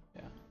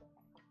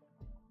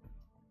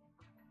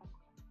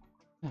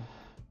 Yeah.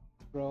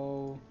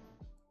 Grow,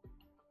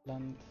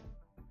 plant.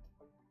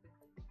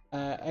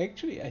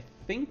 Actually, I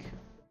think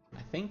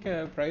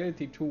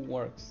priority 2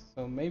 works.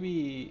 So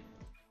maybe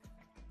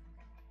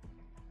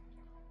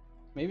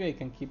I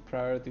can keep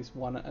priorities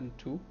 1 and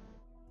 2.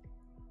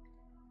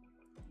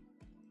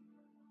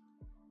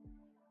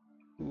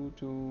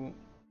 to...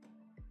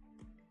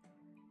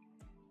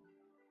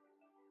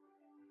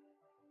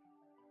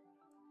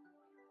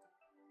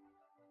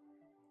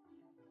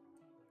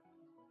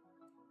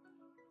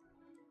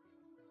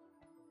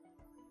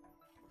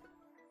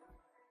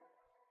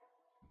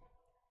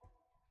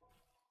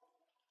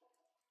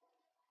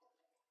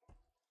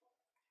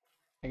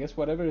 I guess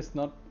whatever is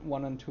not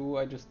 1 and 2,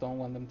 I just don't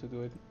want them to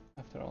do it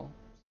after all.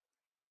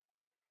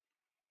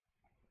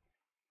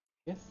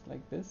 Yes,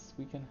 like this,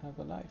 we can have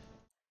a life.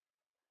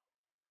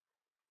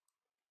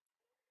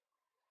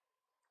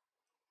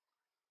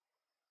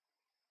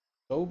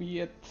 So be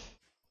it.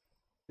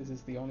 This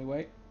is the only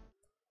way.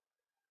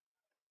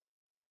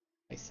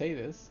 I say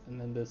this,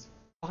 and then there's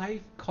 5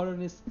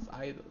 colonists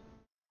idle.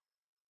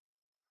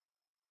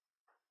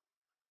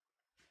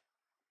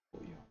 Oh,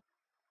 yeah.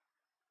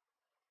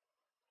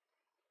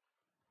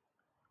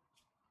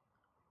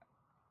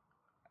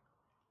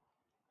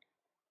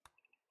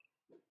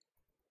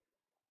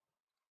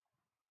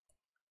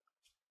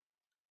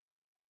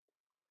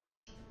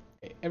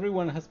 Okay,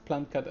 everyone has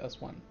plant cut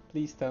as 1.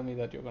 Please tell me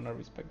that you're gonna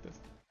respect this.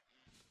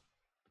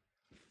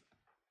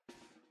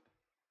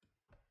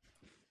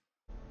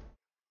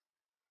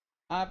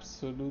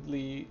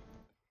 Absolutely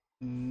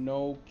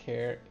no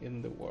care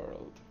in the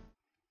world.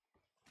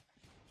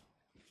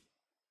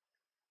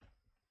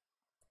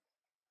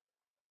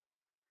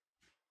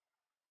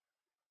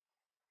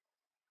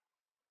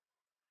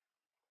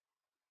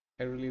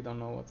 I really don't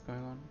know what's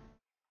going on.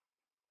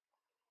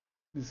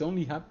 This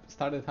only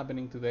started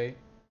happening today.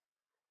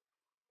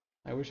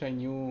 I wish I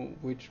knew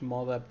which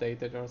mod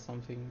updated or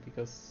something,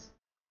 because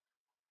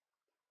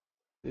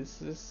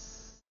this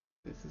is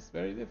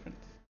very different.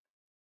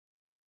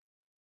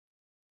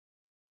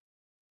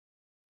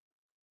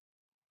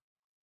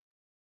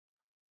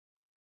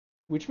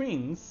 Which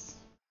means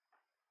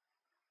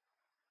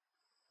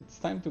it's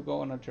time to go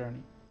on a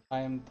journey. I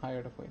am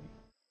tired of waiting.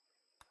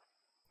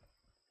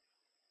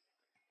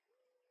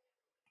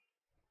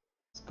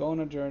 Let's go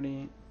on a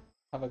journey,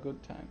 have a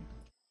good time.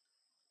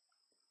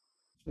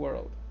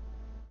 World.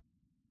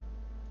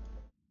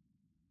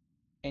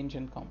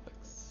 Ancient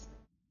complex.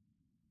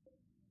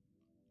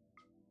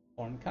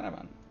 Foreign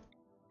caravan.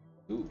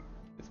 Ooh,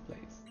 this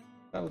place.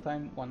 Travel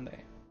time 1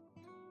 day.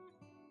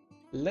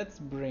 Let's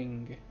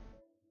bring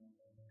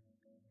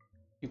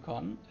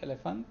Yukon,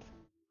 elephant.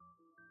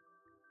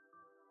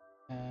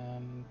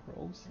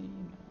 Rosie,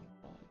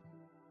 no.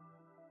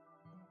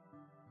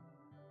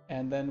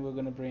 And then we're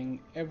gonna bring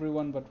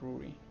everyone but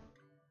Rory.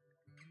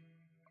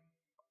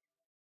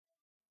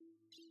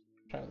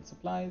 Travel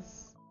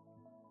supplies.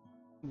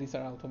 These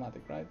are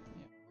automatic, right?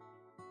 Yeah.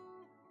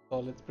 So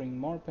let's bring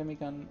more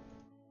pemmican.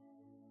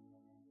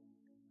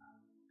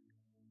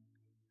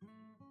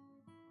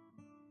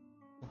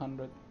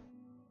 200.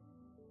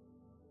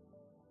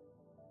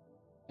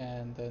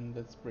 And then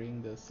let's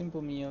bring the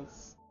simple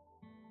meals.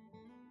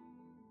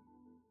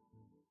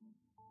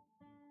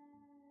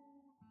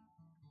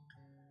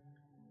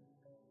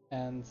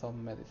 And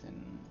some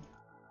medicine.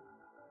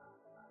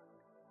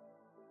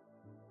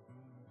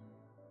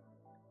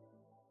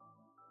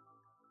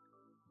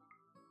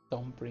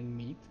 Don't bring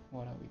meat.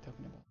 What are we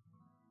talking about?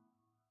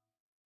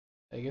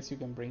 I guess you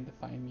can bring the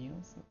fine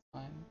meals. That's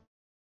fine.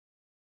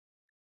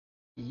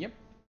 Yep.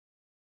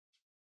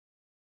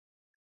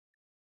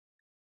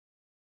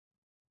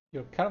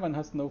 Your caravan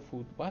has no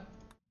food. What?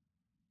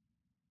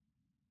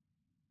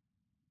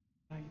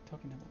 What are you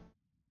talking about?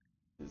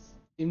 There's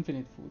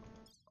infinite food.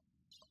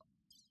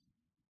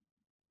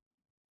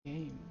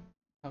 Game.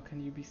 How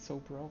can you be so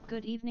broken?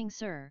 Good evening,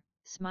 sir.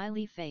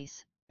 Smiley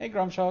face. Hey,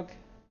 Grumshock.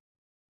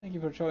 Thank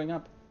you for showing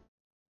up.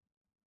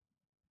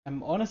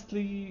 I'm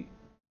honestly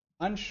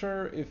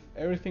unsure if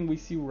everything we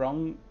see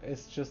wrong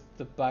is just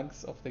the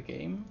bugs of the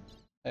game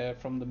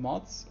from the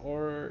mods,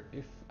 or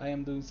if I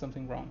am doing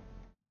something wrong.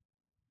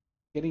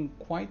 Getting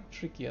quite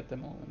tricky at the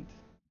moment.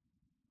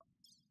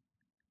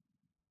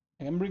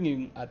 I'm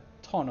bringing a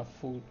ton of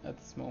food at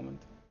this moment.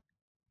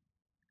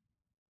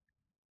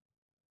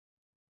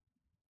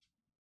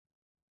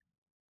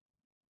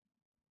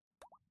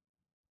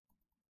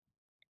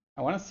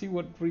 I want to see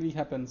what really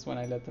happens when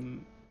I let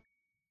them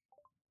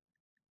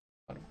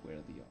out of where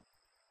they are.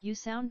 You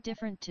sound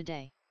different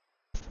today.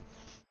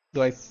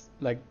 Do I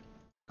like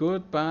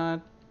good,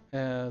 bad,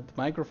 the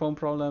microphone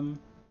problem?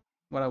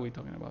 What are we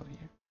talking about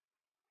here?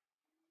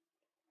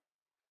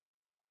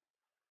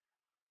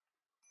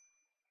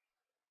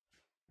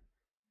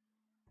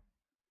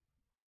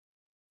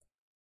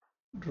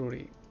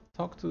 Rory,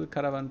 talk to the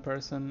caravan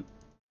person.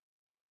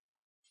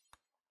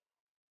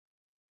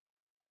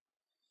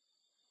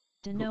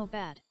 No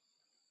bad.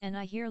 And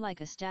I hear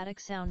like a static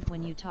sound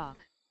when you talk.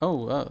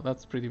 Oh,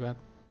 that's pretty bad.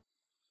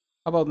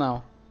 How about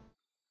now?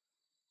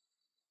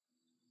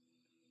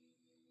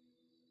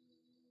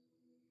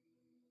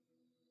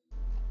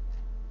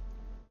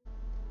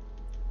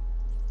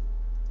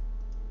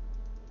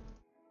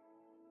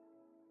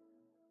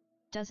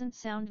 Doesn't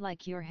sound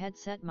like your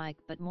headset mic,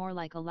 but more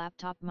like a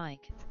laptop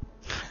mic.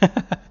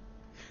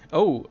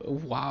 Oh,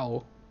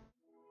 wow.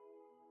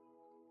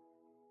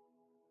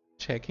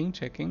 Checking,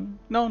 checking.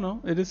 No,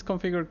 no, it is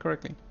configured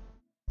correctly.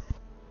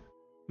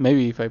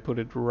 Maybe if I put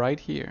it right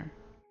here.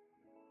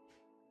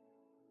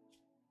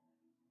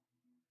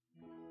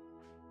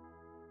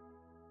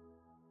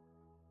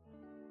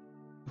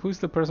 Who's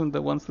the person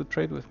that wants to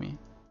trade with me?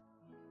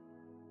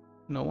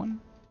 No one?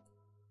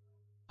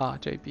 Ah,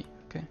 JP.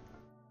 Okay.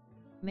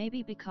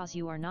 Maybe because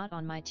you are not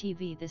on my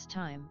TV this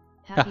time.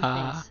 Happy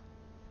Haha. face.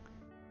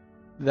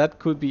 That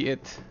could be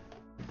it.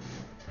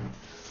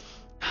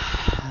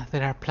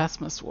 There are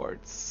plasma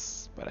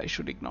swords, but I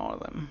should ignore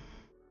them.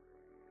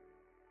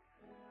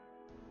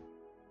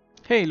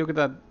 Hey, look at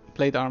that.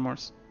 Plate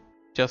armors.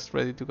 Just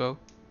ready to go.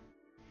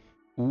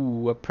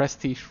 Ooh, a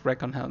prestige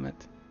recon helmet.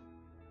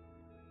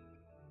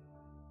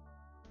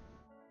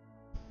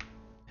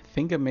 I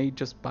think I may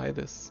just buy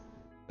this.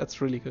 That's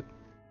really good.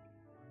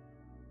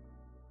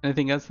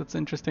 Anything else that's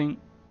interesting?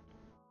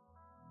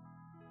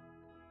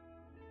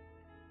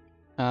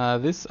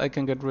 This I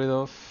can get rid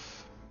of.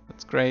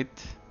 That's great.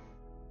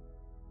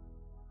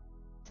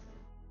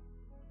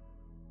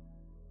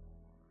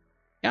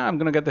 Yeah, I'm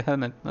gonna get the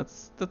helmet.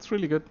 That's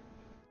really good.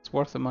 It's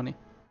worth the money.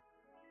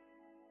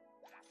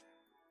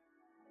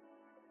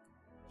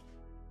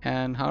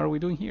 And how are we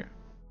doing here?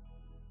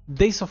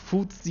 Days of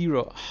food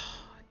 0.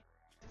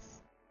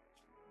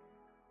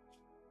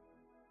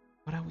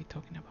 What are we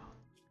talking about?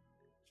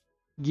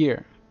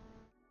 Gear.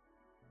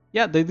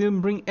 Yeah, they didn't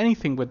bring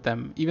anything with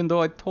them, even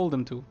though I told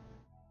them to.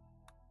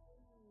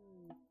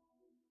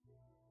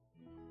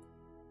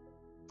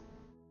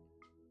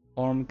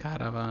 Form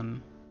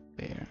caravan.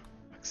 There.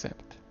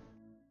 Accept.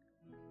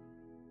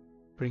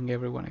 Bring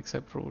everyone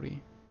except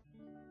Rory.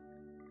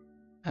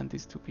 And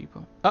these two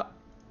people. Ah!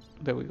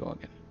 There we go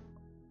again.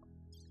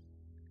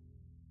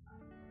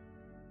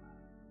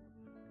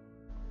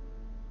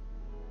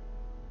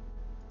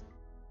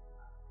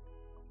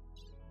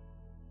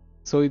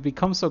 So it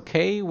becomes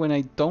okay when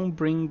I don't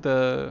bring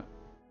the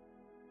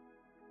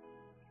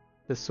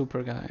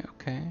super guy,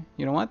 okay?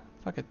 You know what?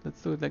 Fuck it,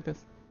 let's do it like this.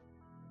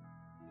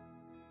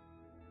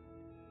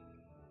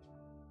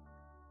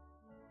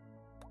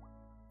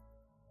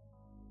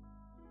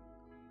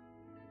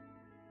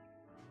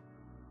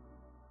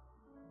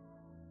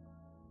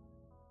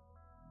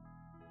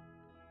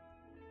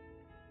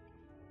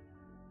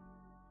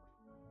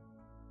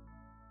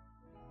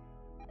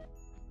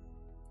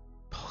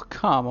 Oh,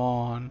 come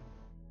on.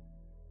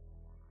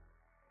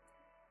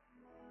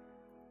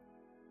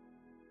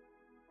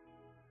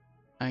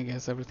 I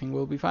guess everything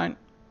will be fine.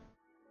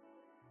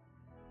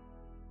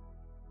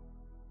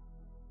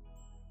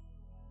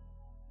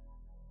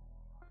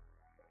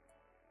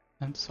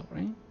 I'm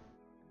sorry.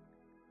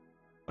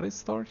 What is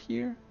stored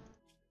here?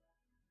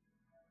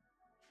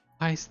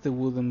 Why is the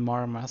wooden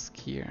Marmask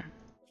here?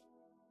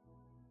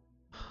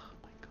 Oh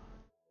my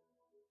god.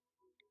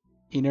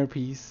 Inner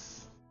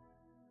peace.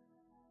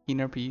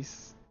 Inner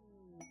peace.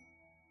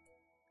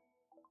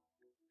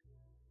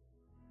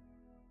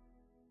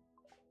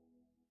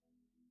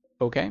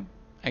 Okay,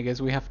 I guess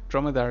we have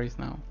dromedaries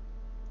now.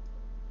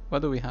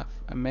 What do we have?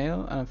 A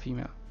male and a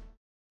female.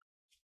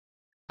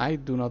 I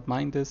do not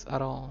mind this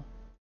at all.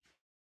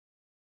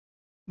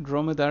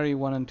 Dromedary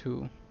 1 and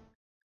 2.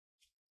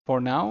 For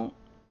now,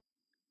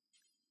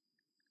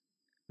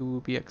 you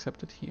will be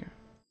accepted here.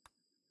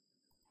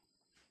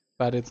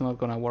 But it's not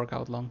gonna work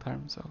out long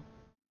term, so.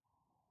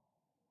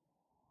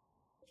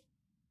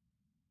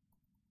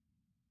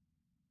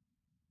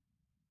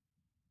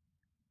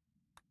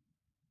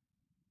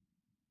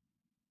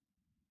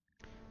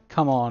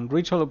 Come on,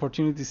 ritual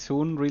opportunity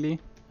soon, really?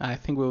 I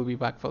think we'll be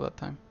back for that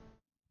time.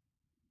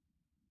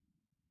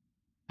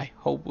 I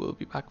hope we'll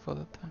be back for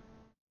that time.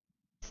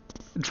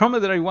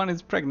 Dromedary 1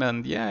 is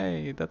pregnant,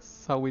 yay!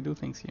 That's how we do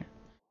things here.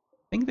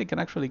 I think they can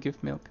actually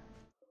give milk.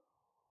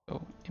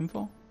 So,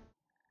 info.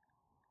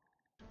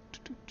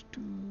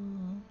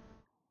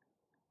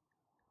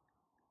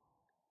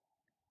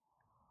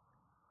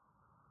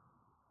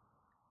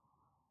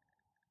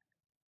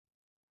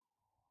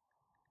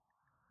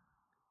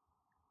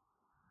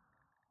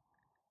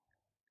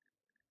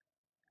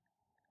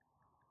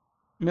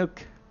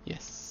 Milk,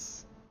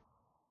 yes.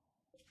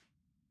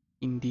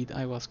 Indeed,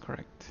 I was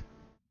correct.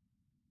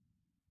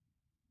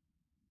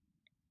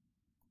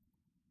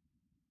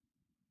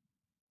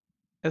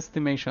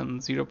 Estimation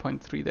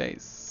 0.3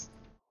 days.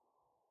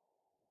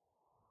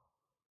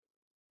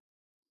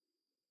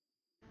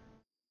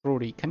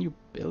 Rory, can you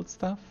build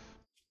stuff?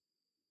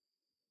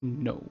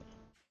 No,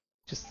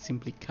 just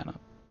simply cannot.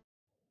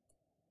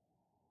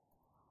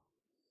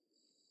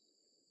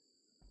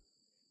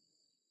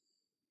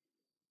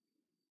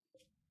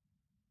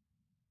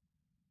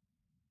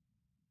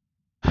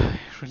 I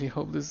really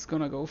hope this is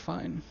gonna go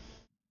fine.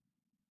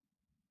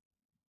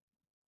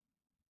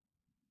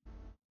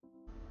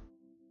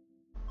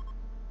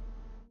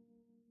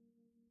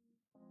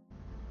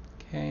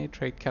 Okay,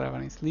 trade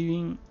caravan is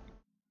leaving.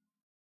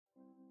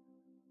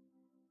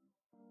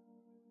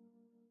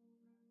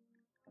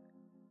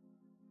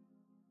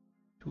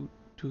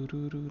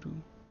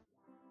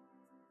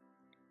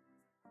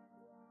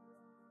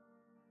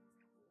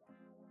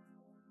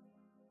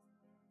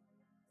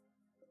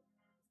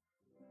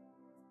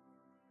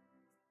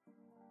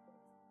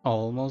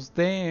 Almost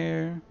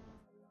there.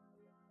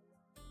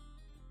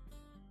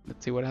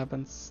 Let's see what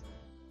happens.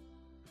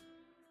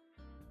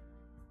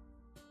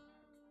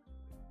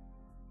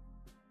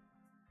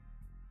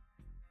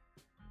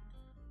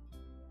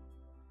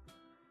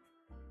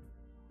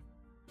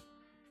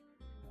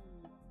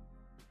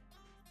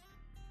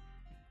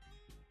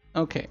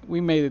 Okay, we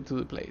made it to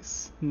the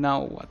place.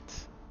 Now what?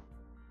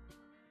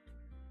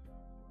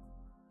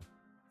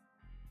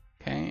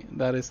 Okay,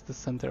 that is the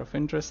center of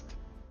interest.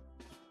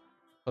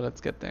 So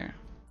let's get there.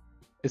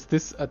 Is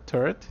this a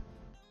turret?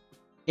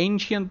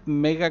 Ancient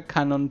mega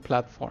cannon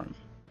platform.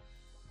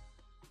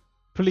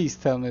 Please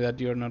tell me that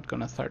you're not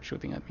gonna start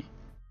shooting at me.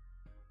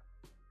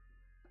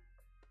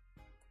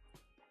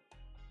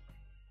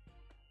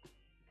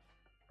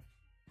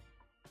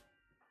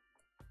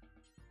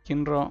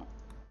 Kinro,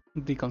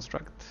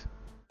 deconstruct.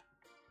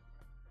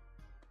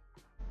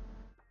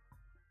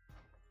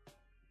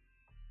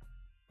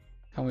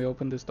 Can we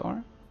open this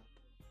door?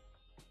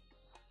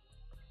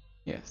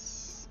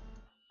 Yes.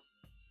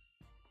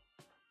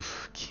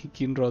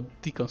 Kinro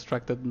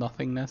deconstructed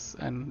nothingness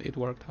and it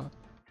worked out.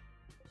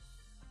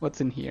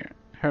 What's in here?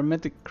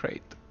 Hermetic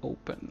crate,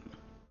 open.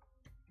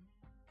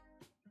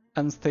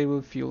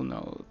 Unstable fuel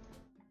node.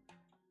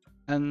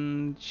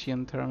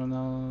 Ancient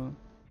terminal.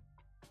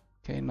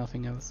 Okay,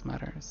 nothing else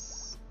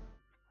matters.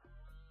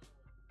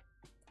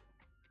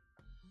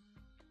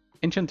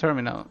 Ancient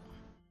terminal.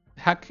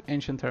 Hack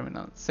ancient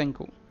terminal.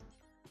 Senku.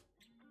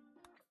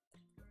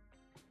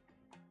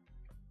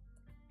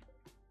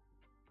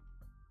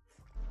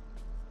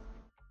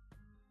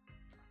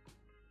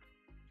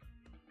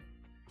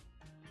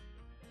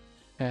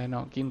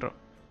 No, Kinro.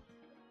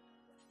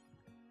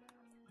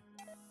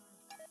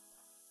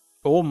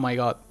 Oh my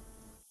god.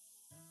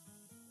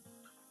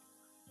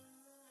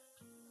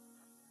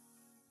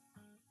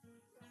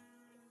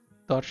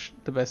 Dodge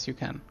the best you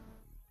can.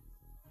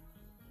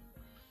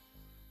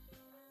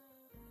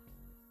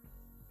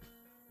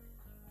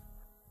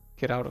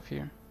 Get out of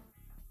here.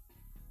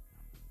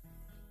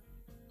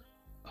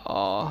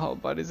 Oh, how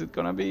bad is it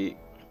gonna be?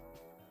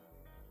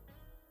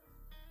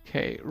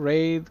 Okay,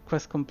 raid,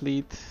 quest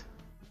complete.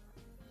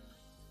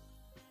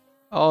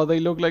 Oh, they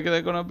look like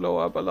they're gonna blow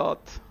up a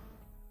lot.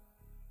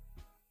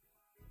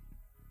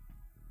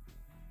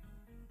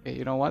 Okay,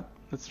 you know what?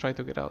 Let's try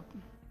to get out.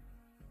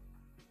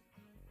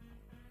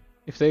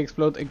 If they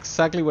explode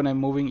exactly when I'm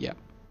moving, yeah.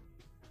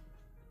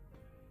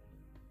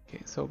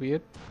 Okay, so be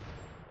it.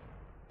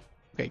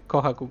 Okay,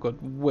 Kohaku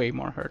got way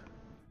more hurt.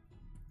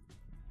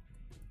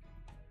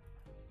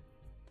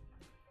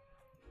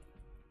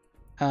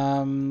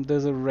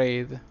 There's a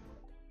raid.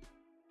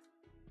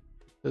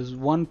 There's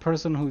one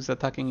person who's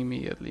attacking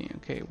immediately.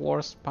 Okay,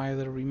 War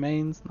Spider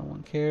remains, no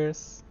one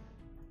cares.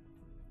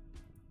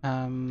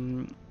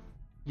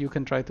 You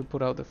can try to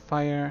put out the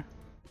fire.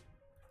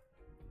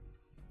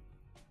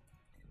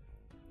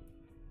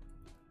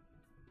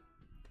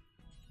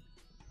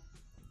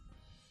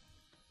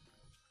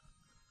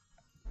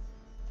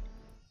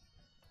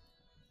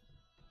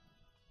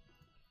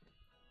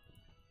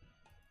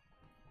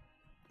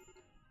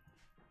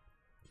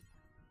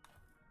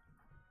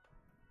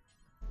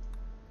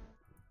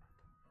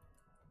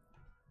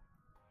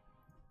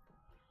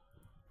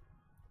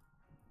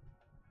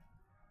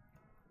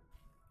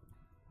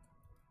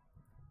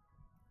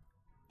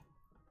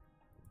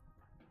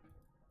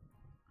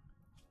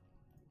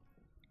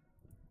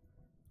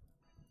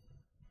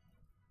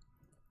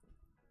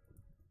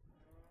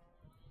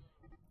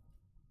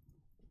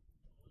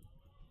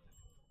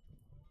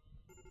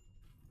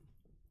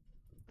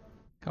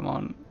 Come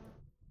on.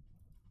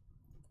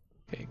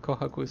 Okay,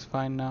 Kohaku is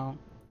fine now.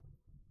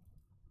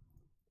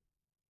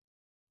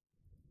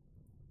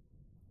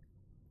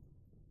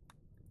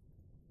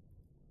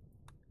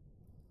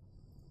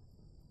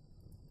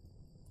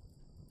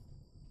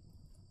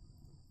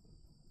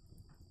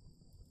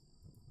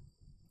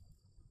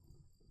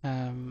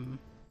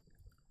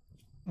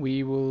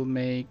 We will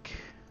make...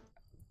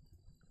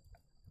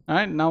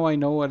 Alright, now I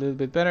know a little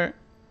bit better.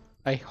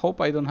 I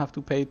hope I don't have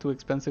to pay too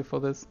expensive for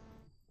this.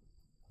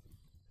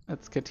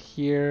 Let's get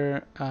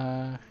here.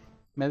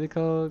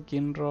 Medical,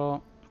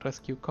 Ginro,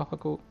 rescue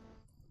Kohaku.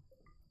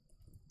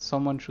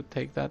 Someone should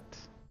take that.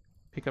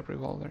 Pick up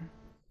revolver.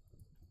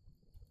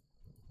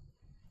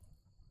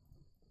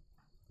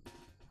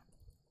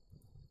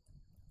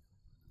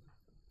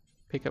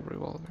 Pick up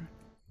revolver.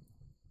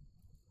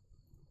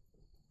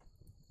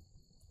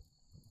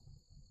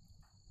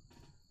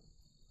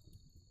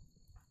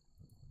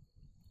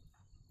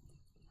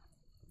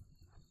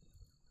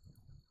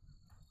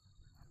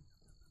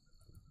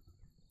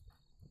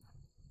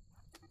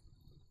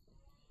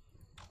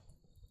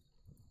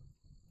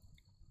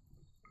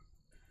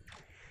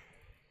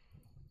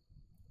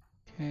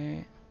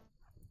 Okay.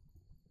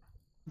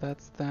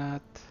 That's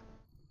that.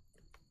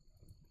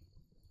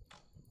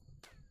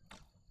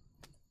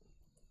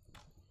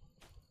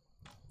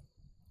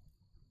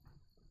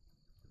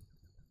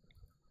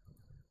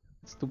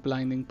 Let's do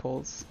blinding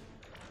pulse.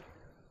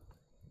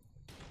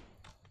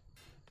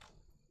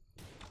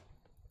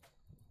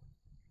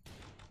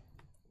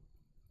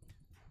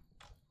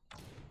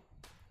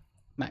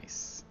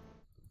 Nice.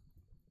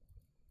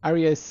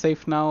 Area is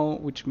safe now,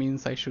 which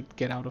means I should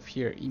get out of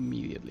here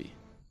immediately.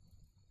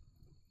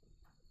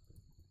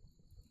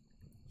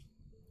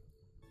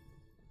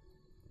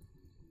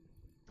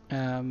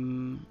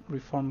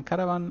 Reform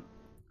caravan.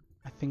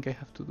 I think I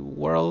have to do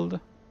world.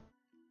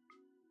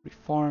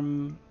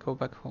 Reform, go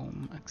back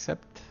home,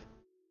 accept,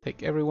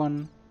 take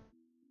everyone.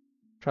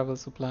 Travel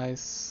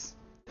supplies,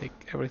 take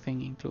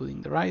everything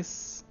including the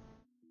rice.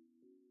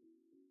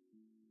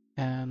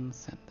 And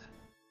send.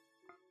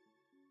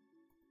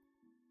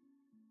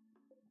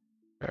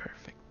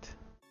 Perfect.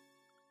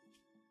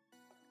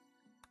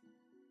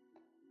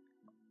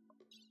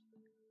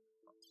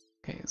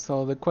 Okay,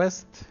 so the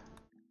quest,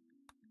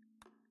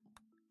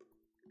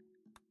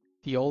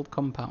 the old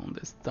compound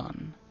is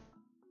done.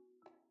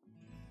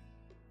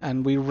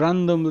 And we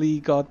randomly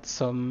got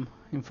some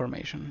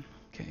information.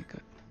 Okay,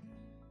 good.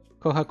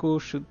 Kohaku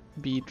should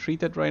be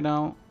treated right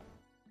now.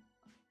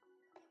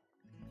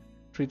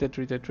 Treated,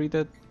 treated,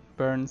 treated.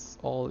 Burns,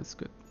 all is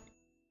good.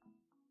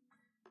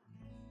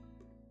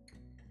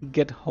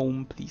 Get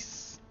home,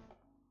 please.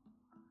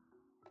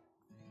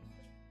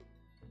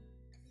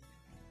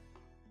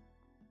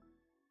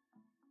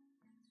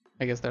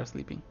 I guess they're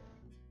sleeping.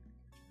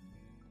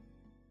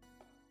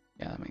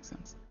 Yeah, that makes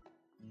sense.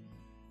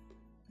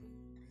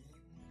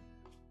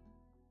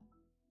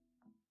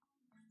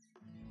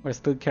 We're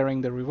still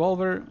carrying the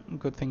revolver.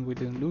 Good thing we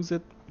didn't lose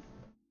it.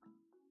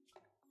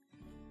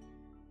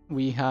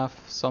 We have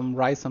some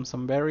rice and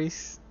some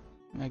berries.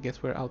 I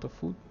guess we're out of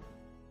food.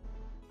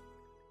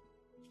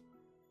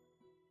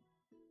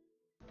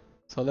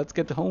 So let's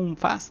get home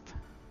fast.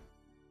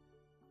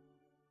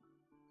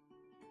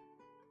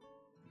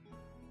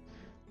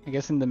 I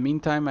guess in the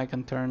meantime I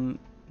can turn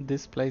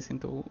this place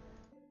into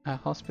a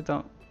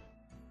hospital.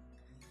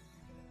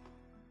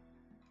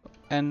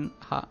 And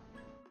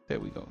there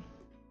we go.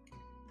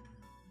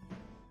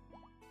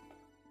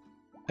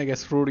 I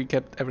guess Rory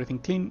kept everything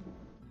clean.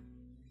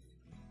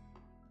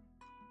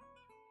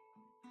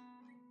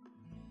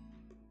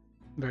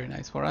 Very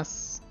nice for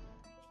us.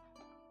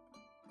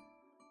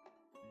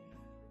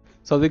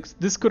 So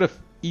this could have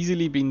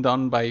easily been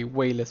done by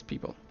way less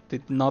people.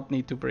 Did not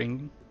need to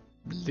bring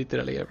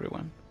literally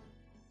everyone.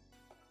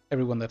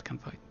 Everyone that can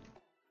fight.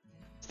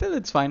 Still,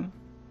 it's fine.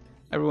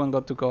 Everyone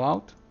got to go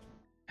out.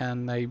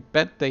 And I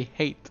bet they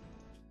hate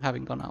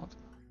having gone out.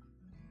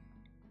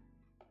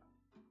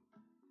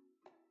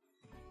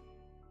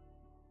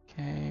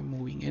 Okay,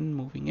 moving in,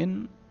 moving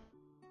in.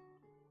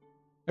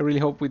 I really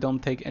hope we don't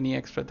take any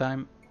extra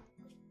time.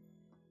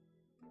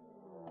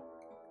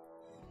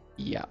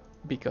 Yeah,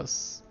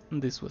 because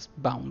this was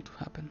bound to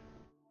happen.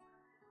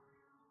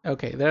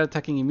 Okay, they're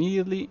attacking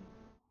immediately.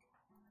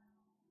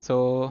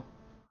 So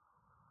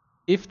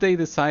if they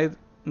decide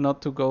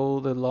not to go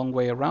the long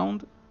way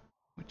around,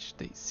 which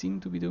they seem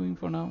to be doing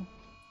for now.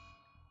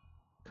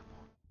 Come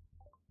on.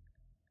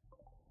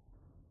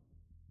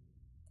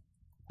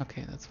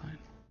 Okay, that's fine.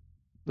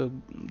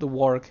 The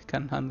warg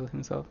can handle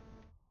himself.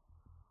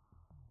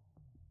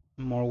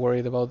 I'm more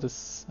worried about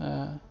this.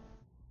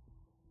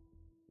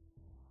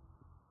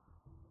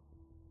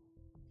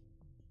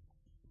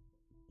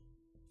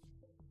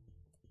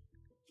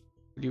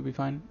 Will you be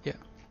fine? Yeah.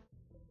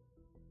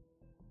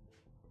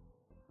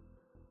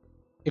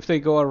 If they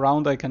go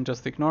around, I can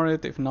just ignore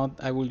it. If not,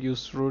 I will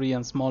use Ruri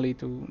and Smolly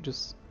to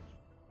just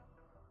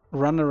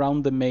run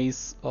around the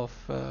maze of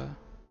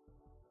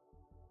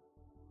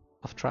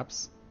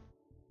traps.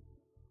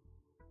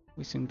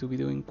 We seem to be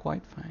doing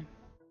quite fine.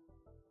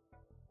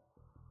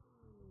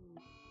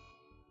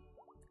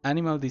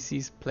 Animal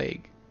disease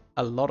plague.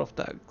 A lot of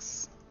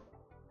dogs.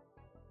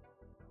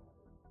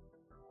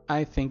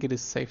 I think it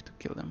is safe to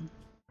kill them.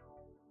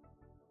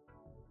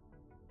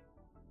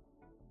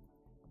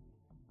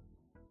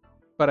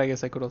 But I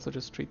guess I could also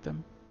just treat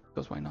them,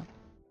 because why not?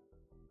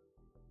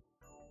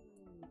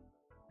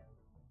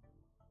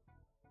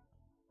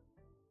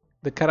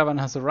 The caravan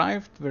has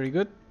arrived, very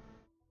good.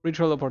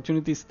 Ritual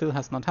opportunity still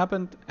has not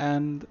happened,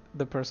 and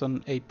the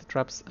person ate the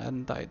traps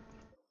and died.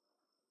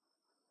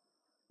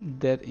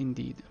 Dead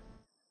indeed.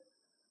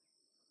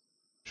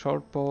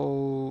 Short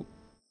bow,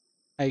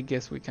 I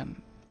guess we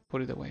can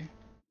put it away.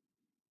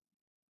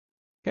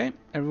 Okay,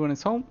 everyone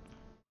is home.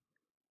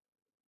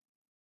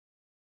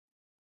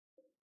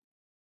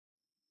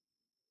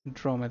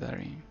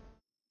 Dromedary.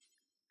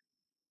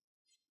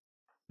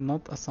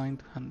 Not assigned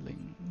to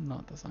handling.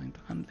 Not assigned to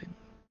handling.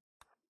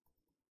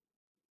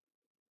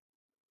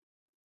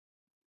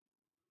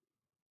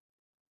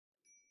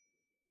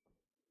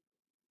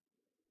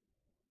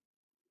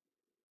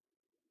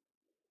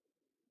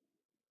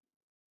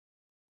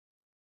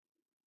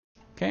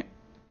 Okay.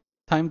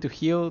 Time to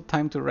heal,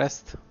 time to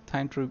rest,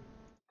 time to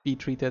be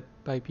treated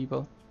by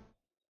people.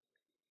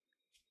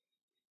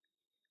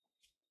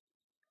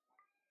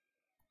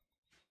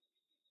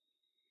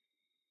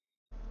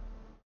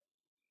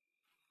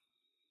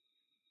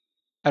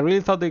 I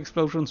really thought the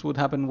explosions would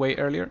happen way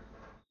earlier.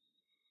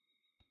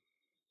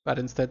 But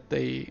instead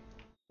they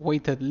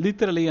waited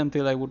literally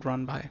until I would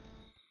run by.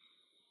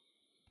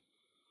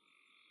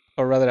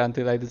 Or rather,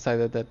 until I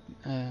decided that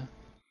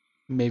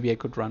maybe I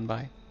could run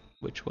by,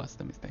 which was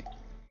the mistake.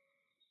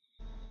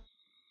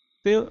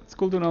 Still, it's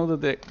cool to know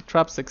that the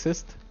traps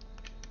exist.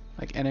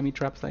 Like enemy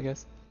traps, I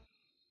guess.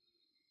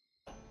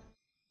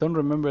 Don't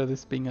remember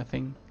this being a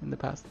thing in the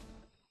past.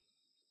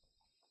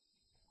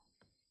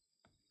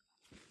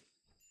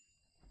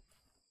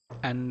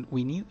 And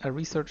we need a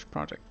research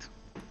project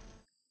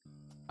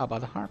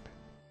about a harp.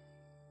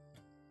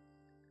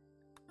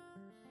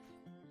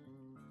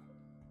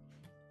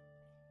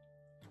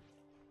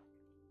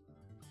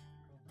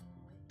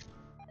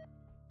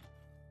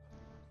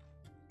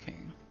 Okay.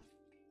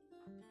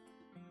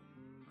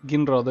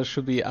 Ginro, there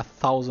should be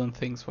 1,000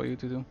 things for you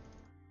to do.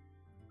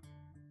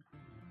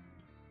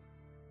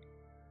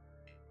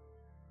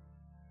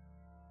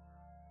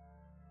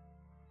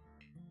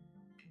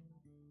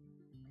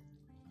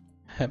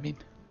 I mean,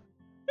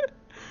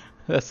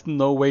 there's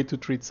no way to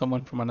treat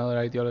someone from another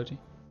ideology.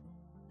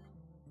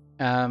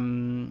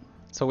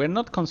 So we're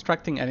not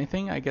constructing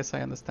anything. I guess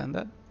I understand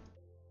that.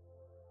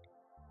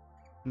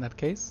 In that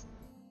case,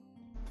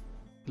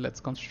 let's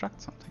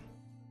construct something.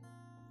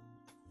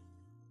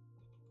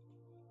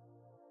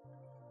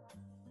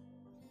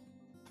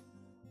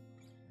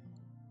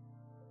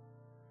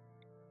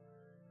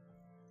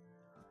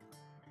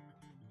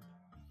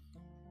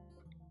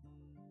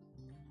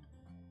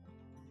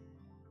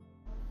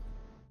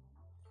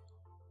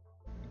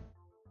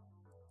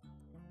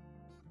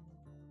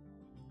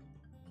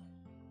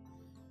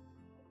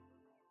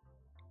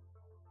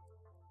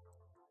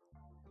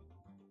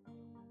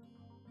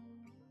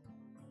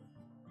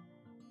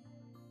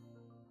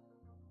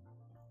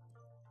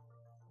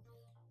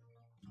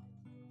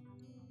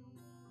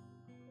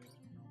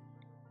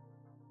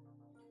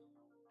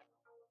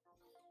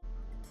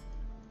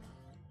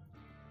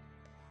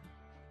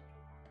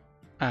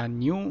 A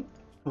new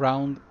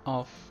round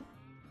of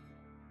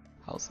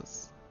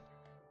houses.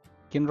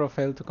 Kinro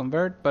failed to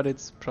convert, but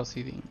it's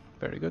proceeding.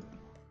 Very good.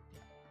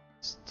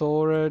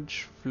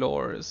 Storage,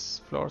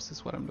 floors. Floors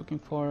is what I'm looking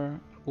for.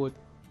 Wood.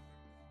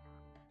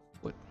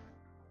 Wood.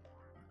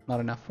 Not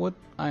enough wood.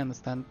 I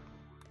understand.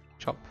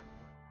 Chop.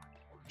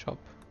 Chop.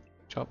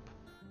 Chop.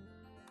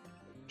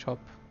 Chop.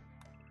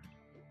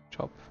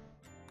 Chop.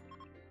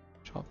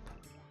 Chop.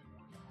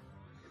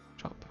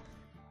 Chop.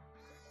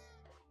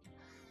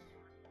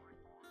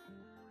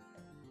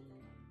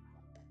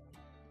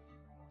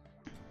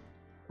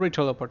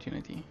 Ritual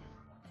opportunity.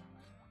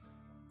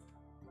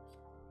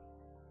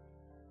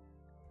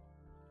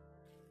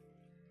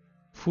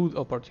 Food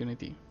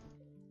opportunity.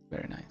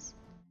 Very nice.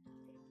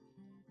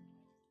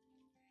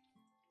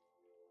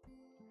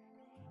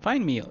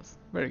 Fine meals.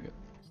 Very good.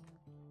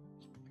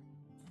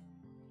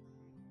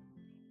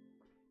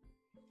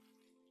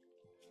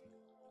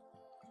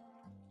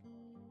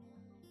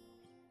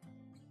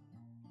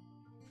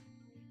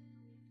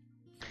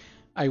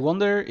 I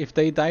wonder if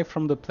they die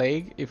from the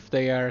plague, if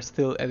they are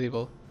still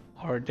edible,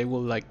 or they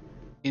will like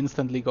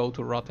instantly go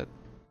to rotted.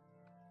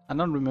 I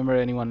don't remember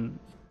anyone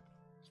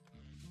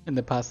in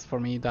the past for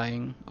me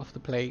dying of the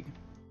plague.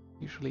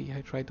 Usually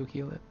I try to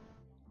heal it.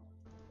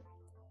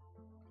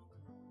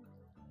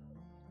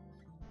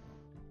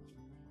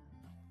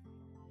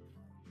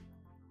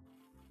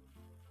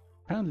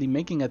 Apparently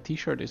making a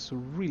t-shirt is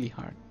really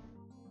hard.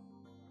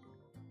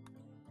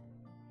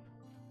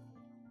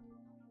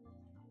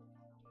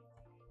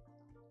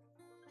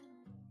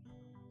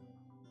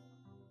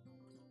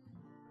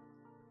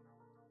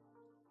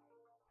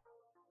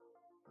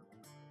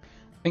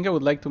 I think I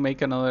would like to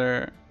make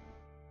another,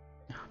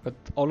 but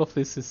all of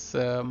this is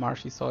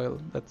marshy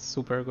soil. That's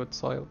super good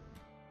soil.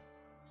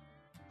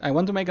 I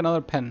want to make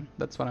another pen.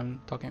 That's what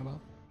I'm talking about.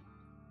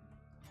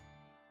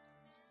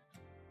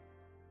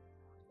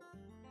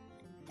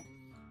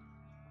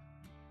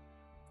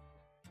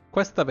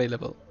 Quest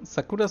available.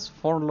 Sakura's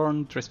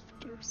Forlorn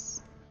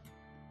Drifters.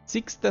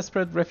 6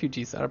 desperate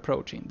refugees are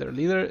approaching. Their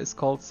leader is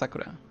called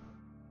Sakura.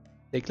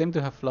 They claim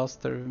to have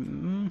lost their...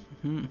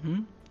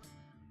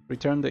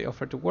 Return the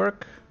offer to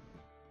work.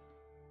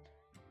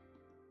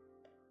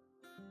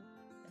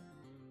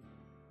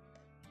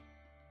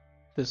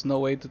 There's no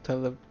way to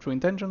tell the true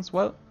intentions.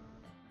 Well,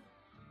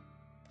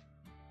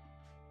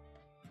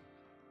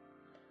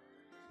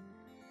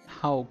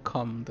 how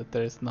come that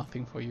there is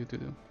nothing for you to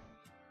do?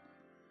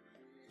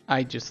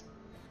 I just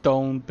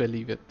don't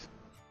believe it.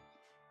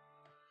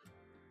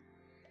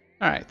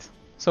 Alright,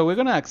 so we're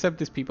gonna accept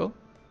these people.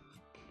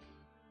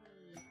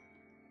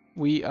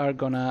 We are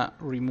gonna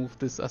remove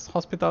this as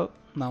hospital.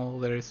 Now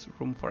there is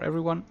room for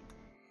everyone.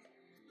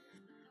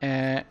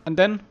 And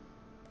then,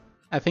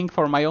 I think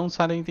for my own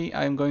sanity,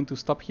 I'm going to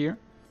stop here.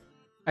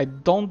 I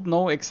don't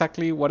know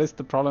exactly what is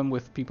the problem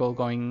with people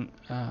going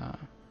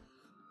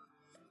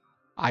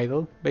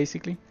idle,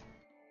 basically.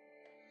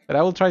 But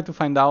I will try to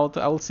find out.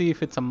 I will see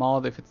if it's a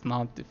mod, if it's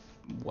not, if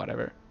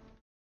whatever.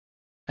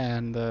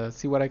 And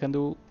see what I can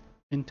do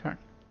in turn.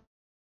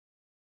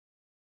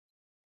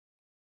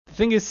 The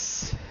thing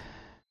is,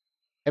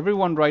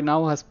 everyone right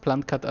now has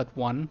plant cut at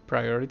 1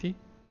 priority.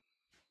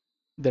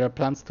 There are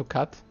plants to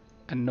cut,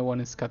 and no one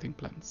is cutting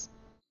plants.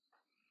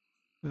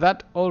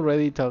 That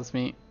already tells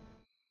me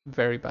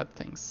very bad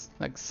things.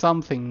 Like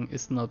something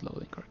is not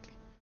loading correctly.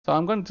 So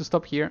I'm going to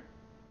stop here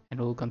and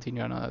we'll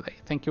continue another day.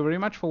 Thank you very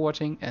much for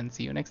watching and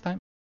see you next time.